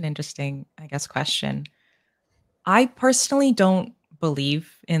guess, question. I personally don't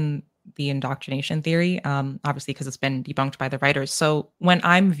believe in the indoctrination theory, obviously because it's been debunked by the writers. So when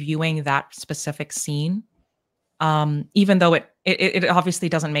I'm viewing that specific scene, even though it obviously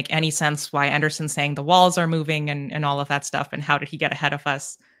doesn't make any sense why Anderson's saying the walls are moving and all of that stuff, and how did he get ahead of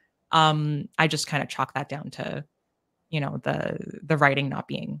us? I just kind of chalk that down to, the writing not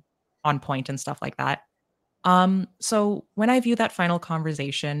being on point and stuff like that. So when I view that final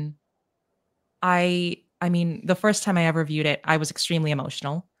conversation, I mean, the first time I ever viewed it, I was extremely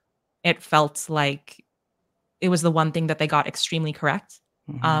emotional. It felt like it was the one thing that they got extremely correct.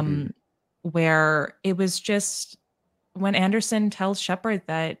 Where it was just when Anderson tells Shepard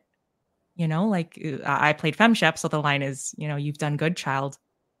that, I played FemShep, so the line is, you've done good, child.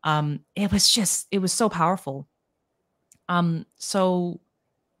 It was so powerful. So,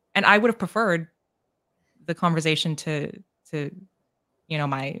 and I would have preferred the conversation to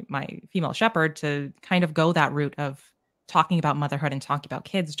my female shepherd to kind of go that route of talking about motherhood and talking about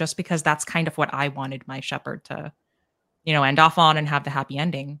kids, just because that's kind of what I wanted my shepherd to, end off on and have the happy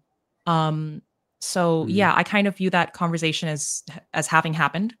ending. So yeah, I kind of view that conversation as having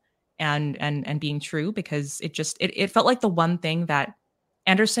happened and being true, because it felt like the one thing that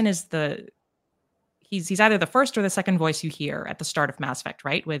Anderson is he's either the first or the second voice you hear at the start of Mass Effect,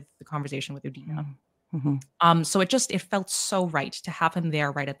 right? With the conversation with Udina. So it felt so right to have him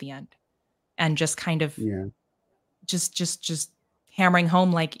there right at the end, and just kind of just hammering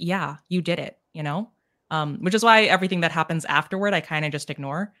home like, yeah, you did it, which is why everything that happens afterward I kind of just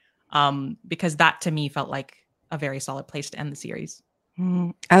ignore, because that to me felt like a very solid place to end the series.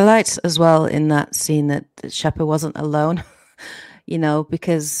 I liked as well in that scene that Shepard wasn't alone,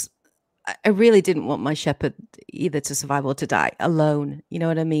 because I really didn't want my shepherd either to survive or to die alone. You know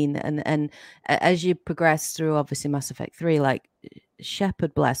what I mean? And as you progress through, obviously, Mass Effect 3, like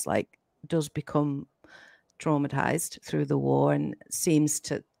Shepard, bless, like does become traumatized through the war and seems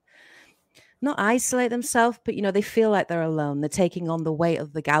to not isolate themselves, but they feel like they're alone. They're taking on the weight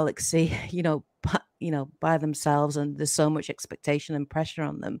of the galaxy, by themselves, and there's so much expectation and pressure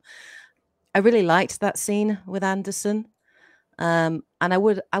on them. I really liked that scene with Anderson. And I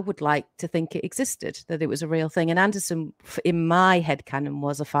would like to think it existed, that it was a real thing. And Anderson, in my headcanon,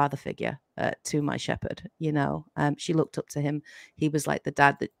 was a father figure to my shepherd. She looked up to him. He was like the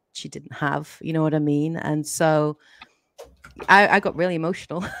dad that she didn't have. You know what I mean? And so I got really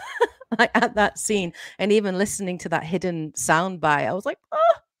emotional at that scene. And even listening to that hidden soundbite, I was like,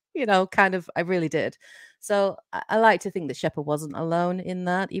 oh, kind of, I really did. So I like to think that Shepard wasn't alone in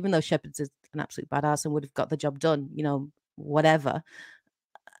that, even though Shepard's an absolute badass and would have got the job done, whatever.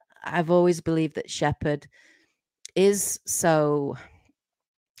 I've always believed that Shepard is so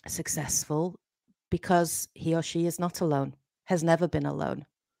successful because he or she is not alone, has never been alone,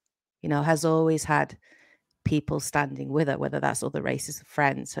 has always had people standing with her, whether that's other races,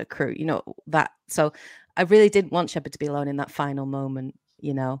 friends, her crew, that. So I really didn't want Shepard to be alone in that final moment,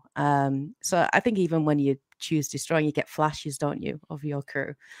 So I think even when you choose destroying, you get flashes, don't you, of your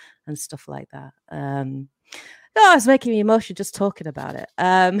crew and stuff like that. No, it's making me emotional just talking about it.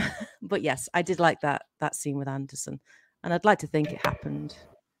 But yes, I did like that scene with Anderson, and I'd like to think it happened.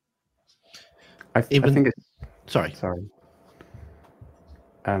 I think it's sorry.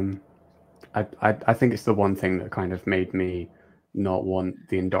 I think it's the one thing that kind of made me not want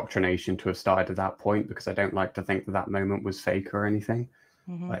the indoctrination to have started at that point, because I don't like to think that moment was fake or anything.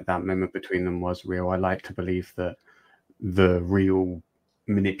 Like that moment between them was real. I like to believe that the real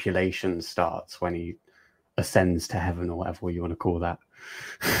manipulation starts when he ascends to heaven, or whatever you want to call that.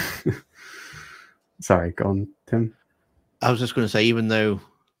 Sorry, go on, Tim. I was just going to say, even though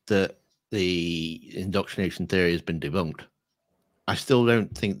the indoctrination theory has been debunked, I still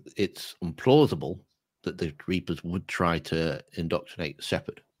don't think it's implausible that the Reapers would try to indoctrinate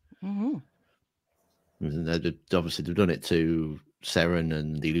Shepard. Obviously, they've done it to Seren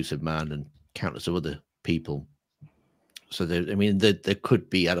and the Elusive Man and countless of other people. So there could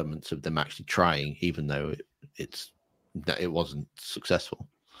be elements of them actually trying, even though it wasn't successful.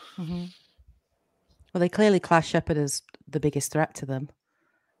 Well, they clearly class Shepard as the biggest threat to them.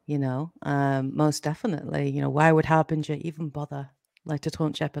 Most definitely. Why would Harbinger even bother to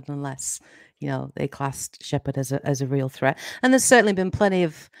taunt Shepard unless they classed Shepard as a real threat? And there's certainly been plenty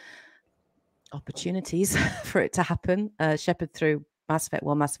of opportunities for it to happen. Shepard, through Mass Effect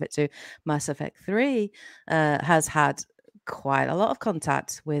 1, Mass Effect 2, Mass Effect 3, has had quite a lot of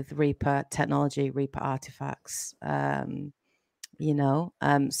contact with Reaper technology, Reaper artifacts. So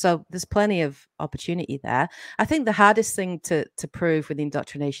there's plenty of opportunity there. I think the hardest thing to prove with the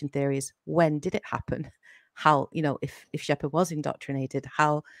indoctrination theory is, when did it happen? How, if Shepard was indoctrinated,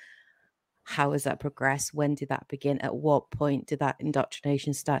 how how has that progressed? When did that begin? At what point did that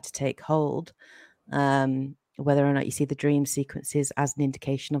indoctrination start to take hold? Whether or not you see the dream sequences as an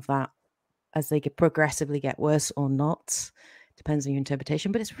indication of that, as they progressively get worse or not, depends on your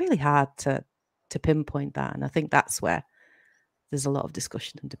interpretation. But it's really hard to pinpoint that, and I think that's where there's a lot of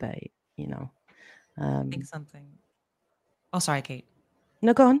discussion and debate. I think something. Oh, sorry, Kate.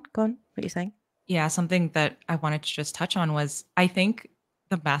 No, go on. What are you saying? Yeah, something that I wanted to just touch on was I think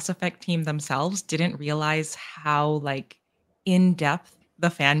the Mass Effect team themselves didn't realize how like in depth the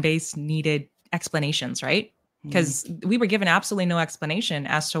fan base needed explanations, right? Because we were given absolutely no explanation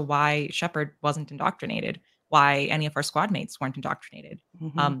as to why Shepard wasn't indoctrinated, why any of our squad mates weren't indoctrinated.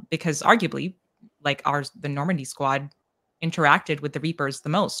 Because arguably, like the Normandy squad interacted with the Reapers the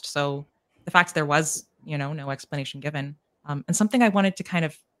most. So the fact there was, no explanation given. And something I wanted to kind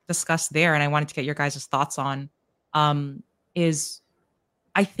of discuss there, and I wanted to get your guys' thoughts on, is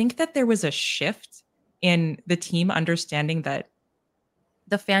I think that there was a shift in the team understanding that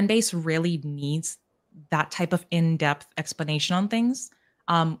the fan base really needs that type of in-depth explanation on things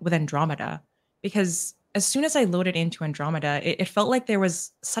with Andromeda. Because as soon as I loaded into Andromeda, it felt like there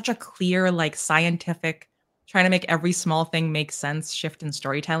was such a clear, like scientific, trying to make every small thing make sense shift in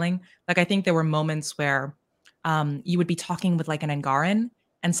storytelling. Like I think there were moments where you would be talking with like an Angaran,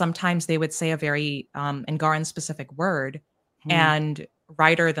 and sometimes they would say a very Angaran specific word, and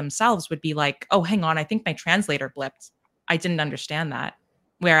writer themselves would be like, "Oh, hang on, I think my translator blipped. I didn't understand that."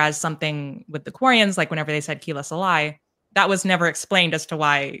 Whereas something with the Quarians, like whenever they said Keyless Ally, that was never explained as to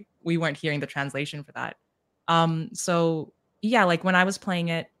why we weren't hearing the translation for that. So yeah, like when I was playing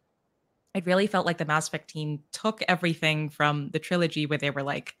it, it really felt like the Mass Effect team took everything from the trilogy where they were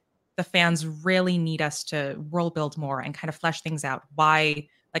like, the fans really need us to world build more and kind of flesh things out. Why,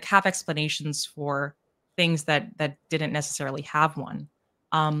 like, have explanations for things that didn't necessarily have one.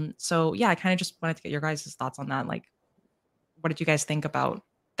 So yeah, I kind of just wanted to get your guys' thoughts on that. Like, what did you guys think about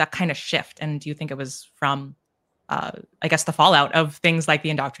that kind of shift? And do you think it was from, I guess, the fallout of things like the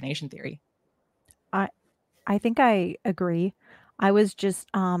indoctrination theory? I think I agree. I was just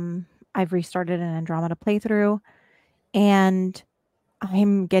I've restarted an Andromeda playthrough, and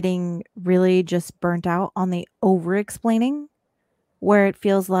I'm getting really just burnt out on the over explaining, where it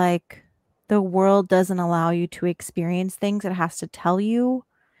feels like the world doesn't allow you to experience things, it has to tell you.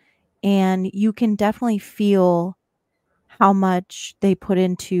 And you can definitely feel how much they put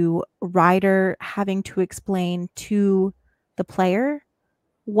into Ryder having to explain to the player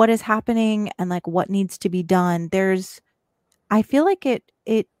what is happening and like what needs to be done. I feel like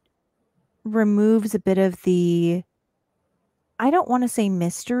it removes a bit of the, I don't want to say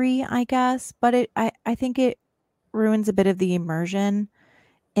mystery, I guess, but I think it ruins a bit of the immersion,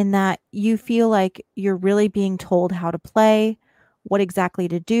 in that you feel like you're really being told how to play, what exactly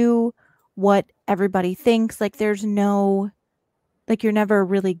to do, what everybody thinks. Like there's no, like you're never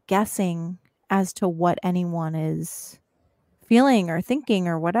really guessing as to what anyone is feeling or thinking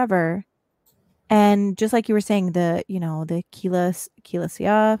or whatever. And just like you were saying, the keyless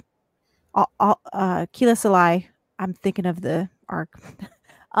Ally, I'm thinking of the arc.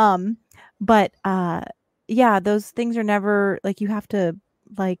 But yeah, those things are never like, you have to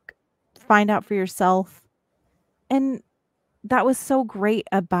like find out for yourself. And that was so great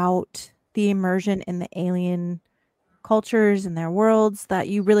about the immersion in the alien cultures and their worlds, that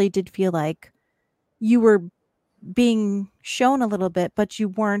you really did feel like you were being shown a little bit, but you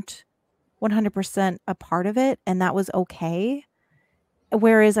weren't 100% a part of it, and that was okay.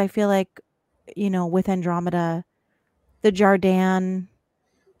 Whereas I feel like, with Andromeda, the Jardan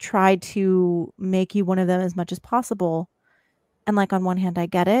tried to make you one of them as much as possible. And like on one hand, I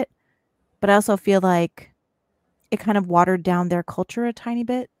get it, but I also feel like it kind of watered down their culture a tiny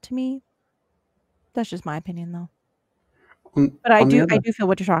bit to me. That's just my opinion, though. But I do feel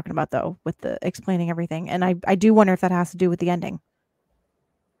what you're talking about, though, with the explaining everything, and I do wonder if that has to do with the ending.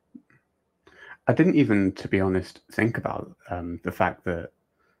 I didn't even, to be honest, think about the fact that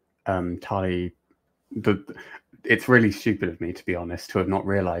Tali. It's really stupid of me, to be honest, to have not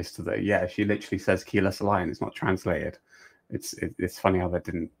realized that. Yeah, she literally says "keyless ally" and it's not translated. It's funny how that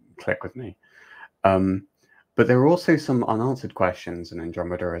didn't click with me. But there were also some unanswered questions in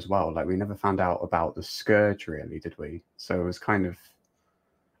Andromeda as well. Like we never found out about the Scourge, really, did we? So it was kind of,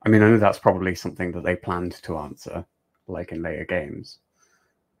 I mean, I know that's probably something that they planned to answer, like in later games,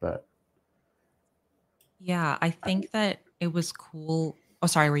 but yeah, I think that it was cool. Oh,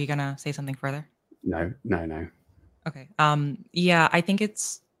 sorry, were you gonna say something further? No. Okay. Yeah, I think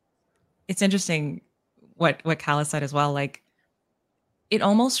it's interesting what Calla said as well. Like, it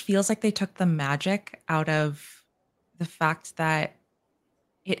almost feels like they took the magic out of the fact that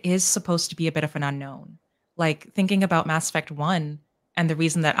it is supposed to be a bit of an unknown. Like thinking about Mass Effect 1, and the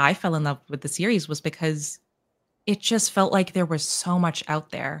reason that I fell in love with the series was because it just felt like there was so much out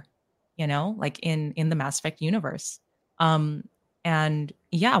there, like in the Mass Effect universe. Um and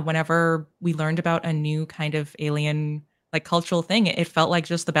yeah, whenever we learned about a new kind of alien like cultural thing, it felt like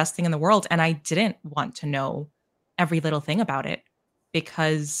just the best thing in the world, and I didn't want to know every little thing about it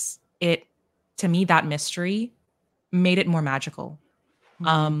because it to me that mystery made it more magical.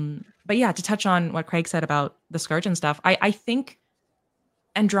 But yeah, to touch on what Craig said about the Scourge and stuff, I think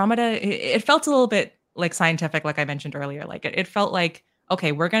Andromeda, it felt a little bit like scientific, like I mentioned earlier. Like it felt like,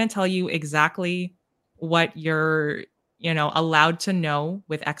 okay, we're going to tell you exactly what you're, allowed to know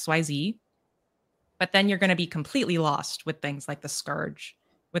with XYZ, but then you're going to be completely lost with things like the Scourge,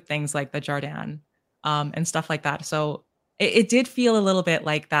 with things like the Jardan, and stuff like that. So it did feel a little bit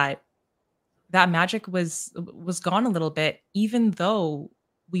like that magic was gone a little bit, even though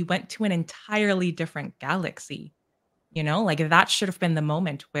we went to an entirely different galaxy. Like that should have been the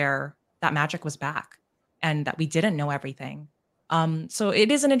moment where that magic was back and that we didn't know everything. So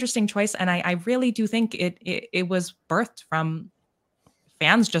it is an interesting choice, and I really do think it was birthed from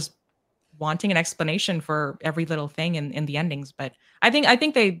fans just wanting an explanation for every little thing in the endings. But I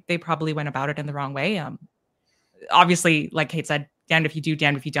think they probably went about it in the wrong way. Obviously, like Kate said, damned if you do,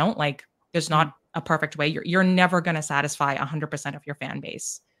 damned if you don't. Like there's not a perfect way. You're never going to satisfy 100% of your fan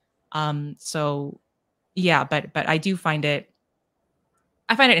base. So yeah, but I find it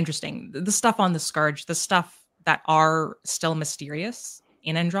interesting. The stuff on the Scourge, the stuff that are still mysterious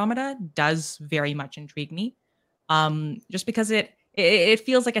in Andromeda does very much intrigue me. Just because it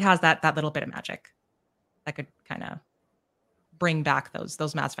feels like it has that little bit of magic that could kind of bring back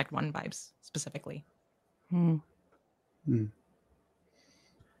those Mass Effect 1 vibes specifically. Yeah.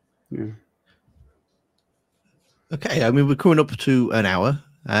 Okay, I mean we're coming up to an hour.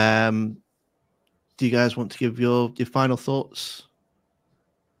 Do you guys want to give your final thoughts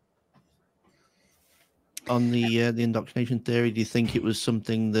on the indoctrination theory? Do you think it was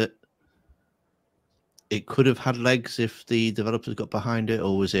something that it could have had legs if the developers got behind it,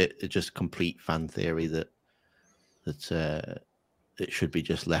 or was it just complete fan theory that it should be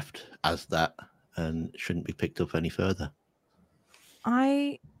just left as that and shouldn't be picked up any further?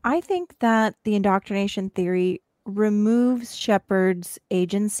 I think that the indoctrination theory removes Shepard's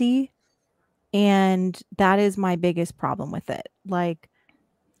agency, and that is my biggest problem with it. Like,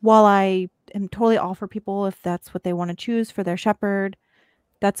 while I am totally all for people if that's what they want to choose for their Shepard,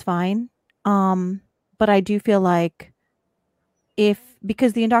 that's fine. But I do feel like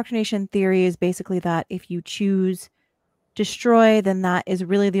because the indoctrination theory is basically that if you choose destroy, then that is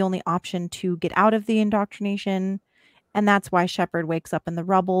really the only option to get out of the indoctrination. And that's why Shepard wakes up in the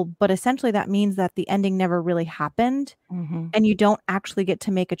rubble. But essentially that means that the ending never really happened. And you don't actually get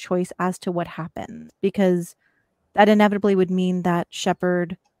to make a choice as to what happened, because that inevitably would mean that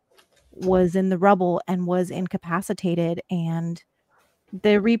Shepard was in the rubble and was incapacitated, and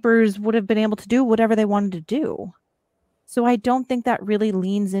the Reapers would have been able to do whatever they wanted to do. So I don't think that really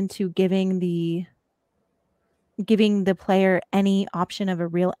leans into giving the player any option of a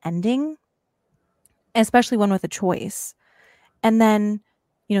real ending, especially one with a choice. And then,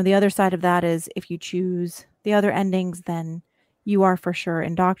 the other side of that is if you choose the other endings, then you are for sure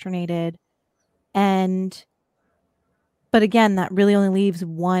indoctrinated. But again, that really only leaves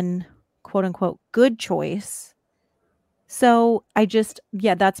one quote unquote good choice. So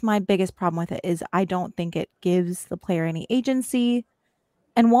that's my biggest problem with it, is I don't think it gives the player any agency.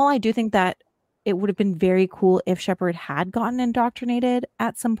 And while I do think that it would have been very cool if Shepard had gotten indoctrinated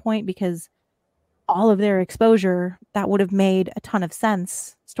at some point, because all of their exposure, that would have made a ton of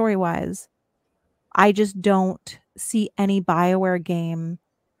sense story-wise. I just don't see any BioWare game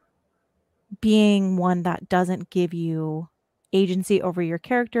being one that doesn't give you agency over your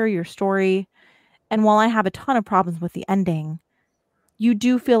character, your story. And while I have a ton of problems with the ending, you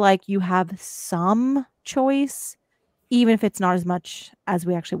do feel like you have some choice, even if it's not as much as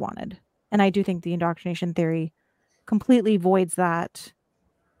we actually wanted. And I do think the indoctrination theory completely voids that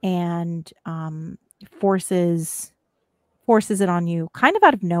and forces it on you kind of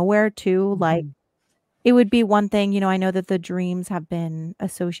out of nowhere too. Like, it would be one thing, I know that the dreams have been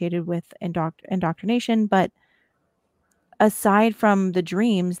associated with indoctrination, but aside from the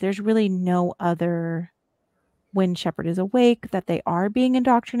dreams, there's really no other when Shepard is awake that they are being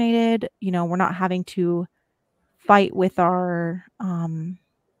indoctrinated. We're not having to fight with our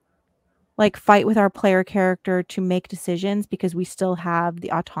player character to make decisions because we still have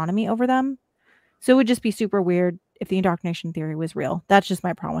the autonomy over them. So it would just be super weird if the indoctrination theory was real. That's just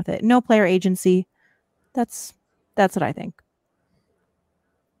my problem with it. No player agency. That's what I think.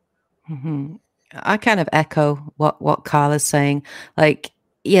 Mm-hmm. I kind of echo what Carla's saying. Like,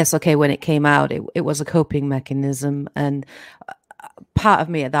 yes, okay, when it came out, it was a coping mechanism, and part of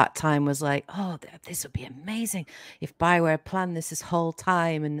me at that time was like, oh, this would be amazing if BioWare planned this whole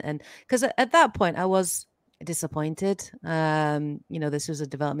time, and because at that point I was disappointed. This was a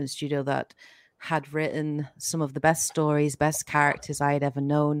development studio that had written some of the best stories, best characters I had ever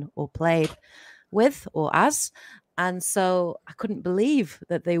known or played with or as. And so I couldn't believe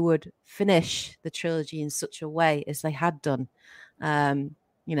that they would finish the trilogy in such a way as they had done,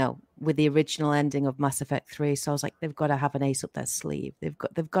 with the original ending of Mass Effect 3. So I was like, they've got to have an ace up their sleeve. They've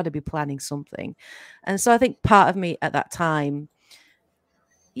got to be planning something. And so I think part of me at that time,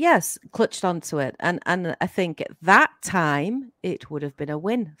 yes, clutched onto it. And I think at that time, it would have been a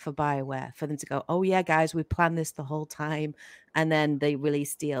win for BioWare for them to go, oh, yeah, guys, we planned this the whole time. And then they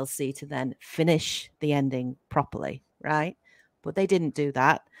released DLC to then finish the ending properly, right? But they didn't do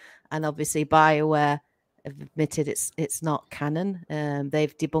that. And obviously, BioWare have admitted it's not canon.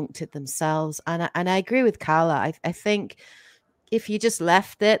 They've debunked it themselves. And I agree with Carla. I think if you just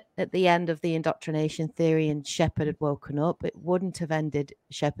left it at the end of the indoctrination theory and Shepard had woken up, it wouldn't have ended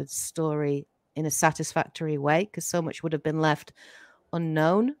Shepard's story in a satisfactory way, because so much would have been left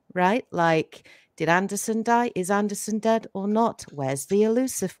unknown, right? Like, did Anderson die? Is Anderson dead or not? Where's the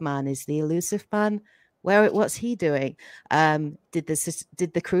elusive man? Is the elusive man what's he doing? Did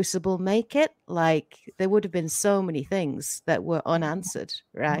the Crucible make it? Like, there would have been so many things that were unanswered,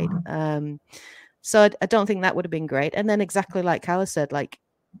 right? So I don't think that would have been great. And then exactly like Carla said, like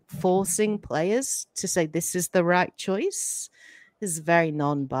forcing players to say this is the right choice is very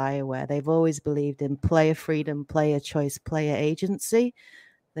non-BioWare. They've always believed in player freedom, player choice, player agency.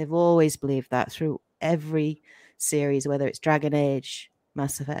 They've always believed that through every series, whether it's Dragon Age,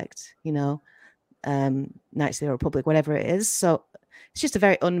 Mass Effect, Knights of the Republic, whatever it is. So it's just a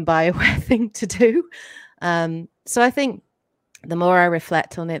very un-BioWare thing to do. So I think the more I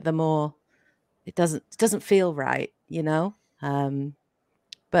reflect on it, the more it doesn't feel right,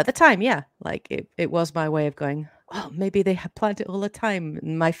 but at the time, yeah, like it was my way of going, oh, maybe they had planned it all the time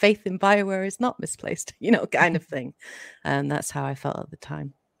and my faith in BioWare is not misplaced, kind of thing. And that's how I felt at the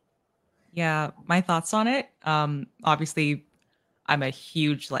time. Yeah, my thoughts on it. Obviously, I'm a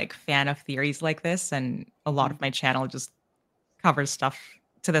huge fan of theories like this, and a lot of my channel just covers stuff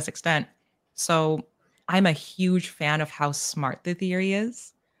to this extent. So I'm a huge fan of how smart the theory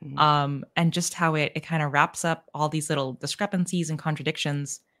is. And just how it kind of wraps up all these little discrepancies and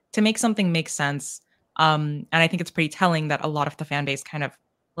contradictions to make something make sense. And I think it's pretty telling that a lot of the fan base kind of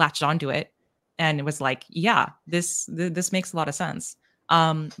latched onto it and it was like, yeah, this makes a lot of sense.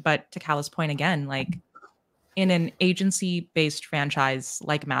 But to Cala's point again, like in an agency-based franchise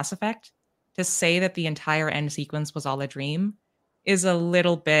like Mass Effect, to say that the entire end sequence was all a dream is a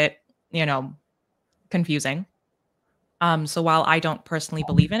little bit, confusing. So while I don't personally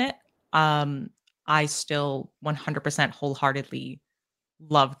believe in it, I still 100% wholeheartedly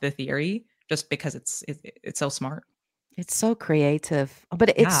love the theory just because it's so smart. It's so creative,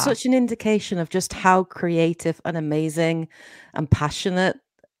 but it's such an indication of just how creative and amazing and passionate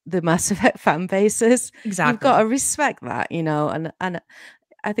the Mass Effect fan base is. Exactly. You've got to respect that, and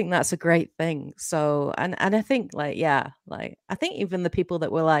I think that's a great thing. So, and I think I think even the people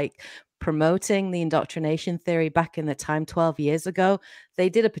that were promoting the indoctrination theory back in the time 12 years ago, they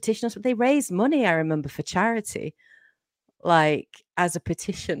did a petition, they raised money, I remember, for charity, as a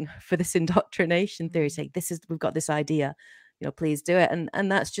petition for this indoctrination theory, saying we've got this idea, please do it.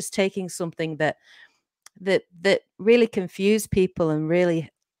 And that's just taking something that really confused people and really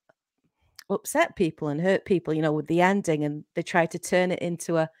upset people and hurt people, with the ending, and they tried to turn it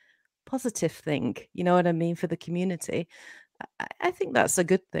into a positive thing, you know what I mean, for the community. I think that's a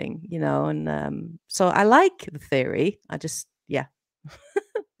good thing, and so I like the theory. I just,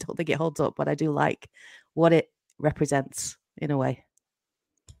 don't think it holds up, but I do like what it represents in a way.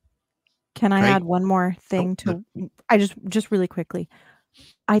 Can I add one more thing to? I just really quickly.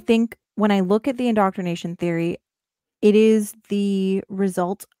 I think when I look at the indoctrination theory, it is the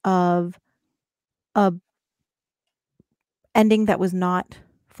result of a ending that was not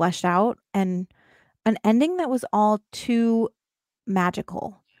fleshed out and an ending that was all too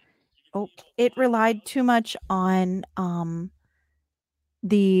magical. It relied too much on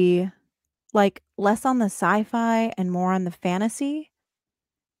the less on the sci-fi and more on the fantasy.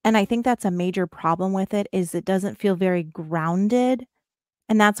 And I think that's a major problem with it, is it doesn't feel very grounded.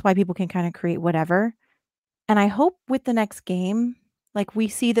 And that's why people can kind of create whatever. And I hope with the next game, we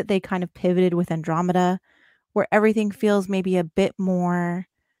see that they kind of pivoted with Andromeda, where everything feels maybe a bit more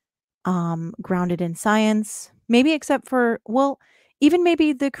grounded in science. Maybe except for, even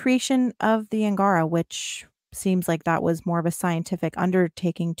maybe the creation of the Angara, which seems like that was more of a scientific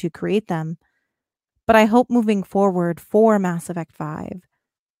undertaking to create them. But I hope moving forward for Mass Effect 5,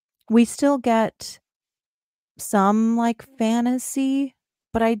 we still get some like fantasy,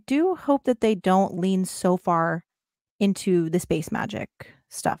 but I do hope that they don't lean so far into the space magic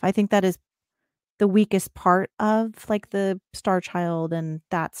stuff. I think that is the weakest part of like the Star Child and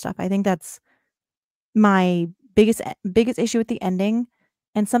that stuff. I think that's my biggest issue with the ending,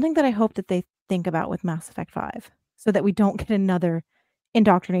 and something that I hope that they think about with Mass Effect 5, so that we don't get another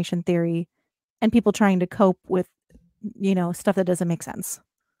indoctrination theory and people trying to cope with, stuff that doesn't make sense.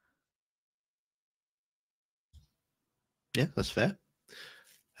 Yeah, that's fair.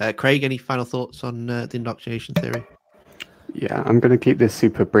 Craig, any final thoughts on the indoctrination theory? Yeah, I'm going to keep this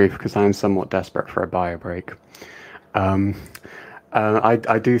super brief because I'm somewhat desperate for a bio break. I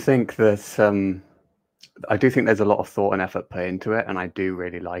do think that I do think there's a lot of thought and effort put into it, and I do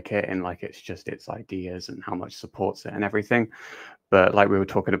really like it. And like, it's just its ideas and how much supports it and everything. But like we were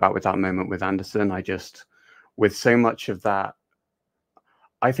talking about with that moment with Anderson, with so much of that,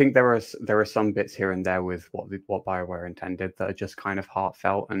 I think there are some bits here and there with what BioWare intended that are just kind of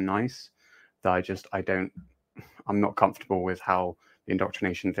heartfelt and nice. That I'm not comfortable with how the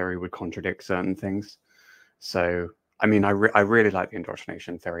indoctrination theory would contradict certain things. So, I mean, I really like the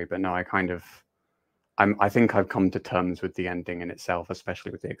indoctrination theory, but no, I think I've come to terms with the ending in itself,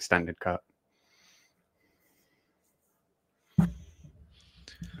 especially with the extended cut.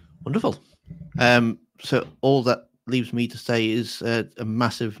 Wonderful. So all that leaves me to say is a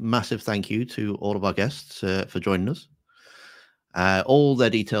massive, massive thank you to all of our guests for joining us. All their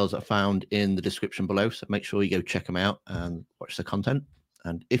details are found in the description below, so make sure you go check them out and watch the content.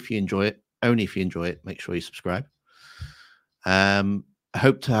 And if you enjoy it, only if you enjoy it, make sure you subscribe. I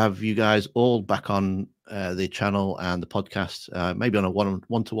hope to have you guys all back on the channel and the podcast, maybe on a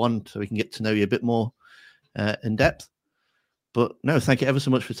one-to-one, so we can get to know you a bit more in depth. But no, thank you ever so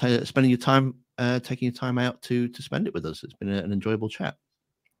much for spending your time, taking your time out to spend it with us. It's been an enjoyable chat.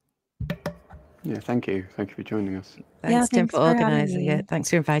 Yeah, thank you. Thank you for joining us. Thanks, Tim, thanks for for having organising me. it.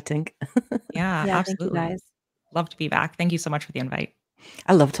 Thanks for inviting. Yeah, absolutely. Thank you guys. Love to be back. Thank you so much for the invite.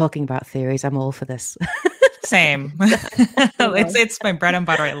 I love talking about theories. I'm all for this. Same. It's my bread and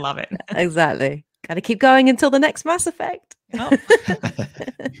butter. I love it. Exactly. Got to keep going until the next Mass Effect. Oh.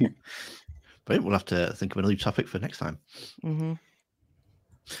 But we'll have to think of a new topic for next time. Mm-hmm.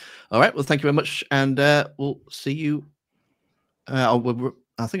 All right. Well, thank you very much, and we'll see you.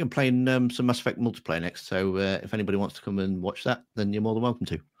 I think I'm playing some Mass Effect multiplayer next. So if anybody wants to come and watch that, then you're more than welcome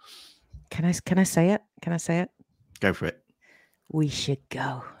to. Can I say it? Can I say it? Go for it. We should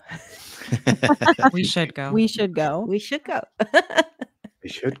go. We should go. We should go. We should go. We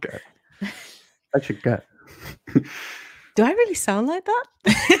should go. I should go. Do I really sound like that?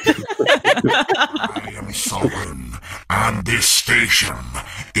 I am sovereign, and this station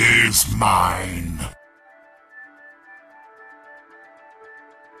is mine.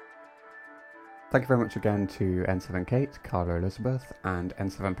 Thank you very much again to N7Kate, Carla Elizabeth, and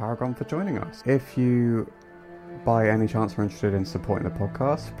N7 ParagoN for joining us. If you, by any chance, are interested in supporting the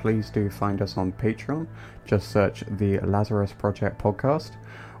podcast, please do find us on Patreon. Just search the Lazarus Project Podcast.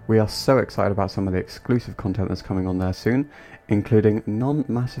 We are so excited about some of the exclusive content that's coming on there soon, including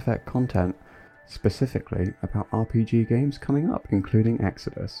non-Mass Effect content, specifically about RPG games coming up, including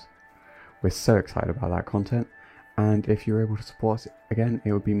Exodus. We're so excited about that content, and if you're able to support us, again,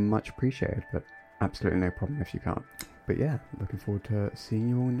 it would be much appreciated, but absolutely no problem if you can't. But yeah, looking forward to seeing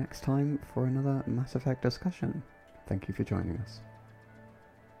you all next time for another Mass Effect discussion. Thank you for joining us.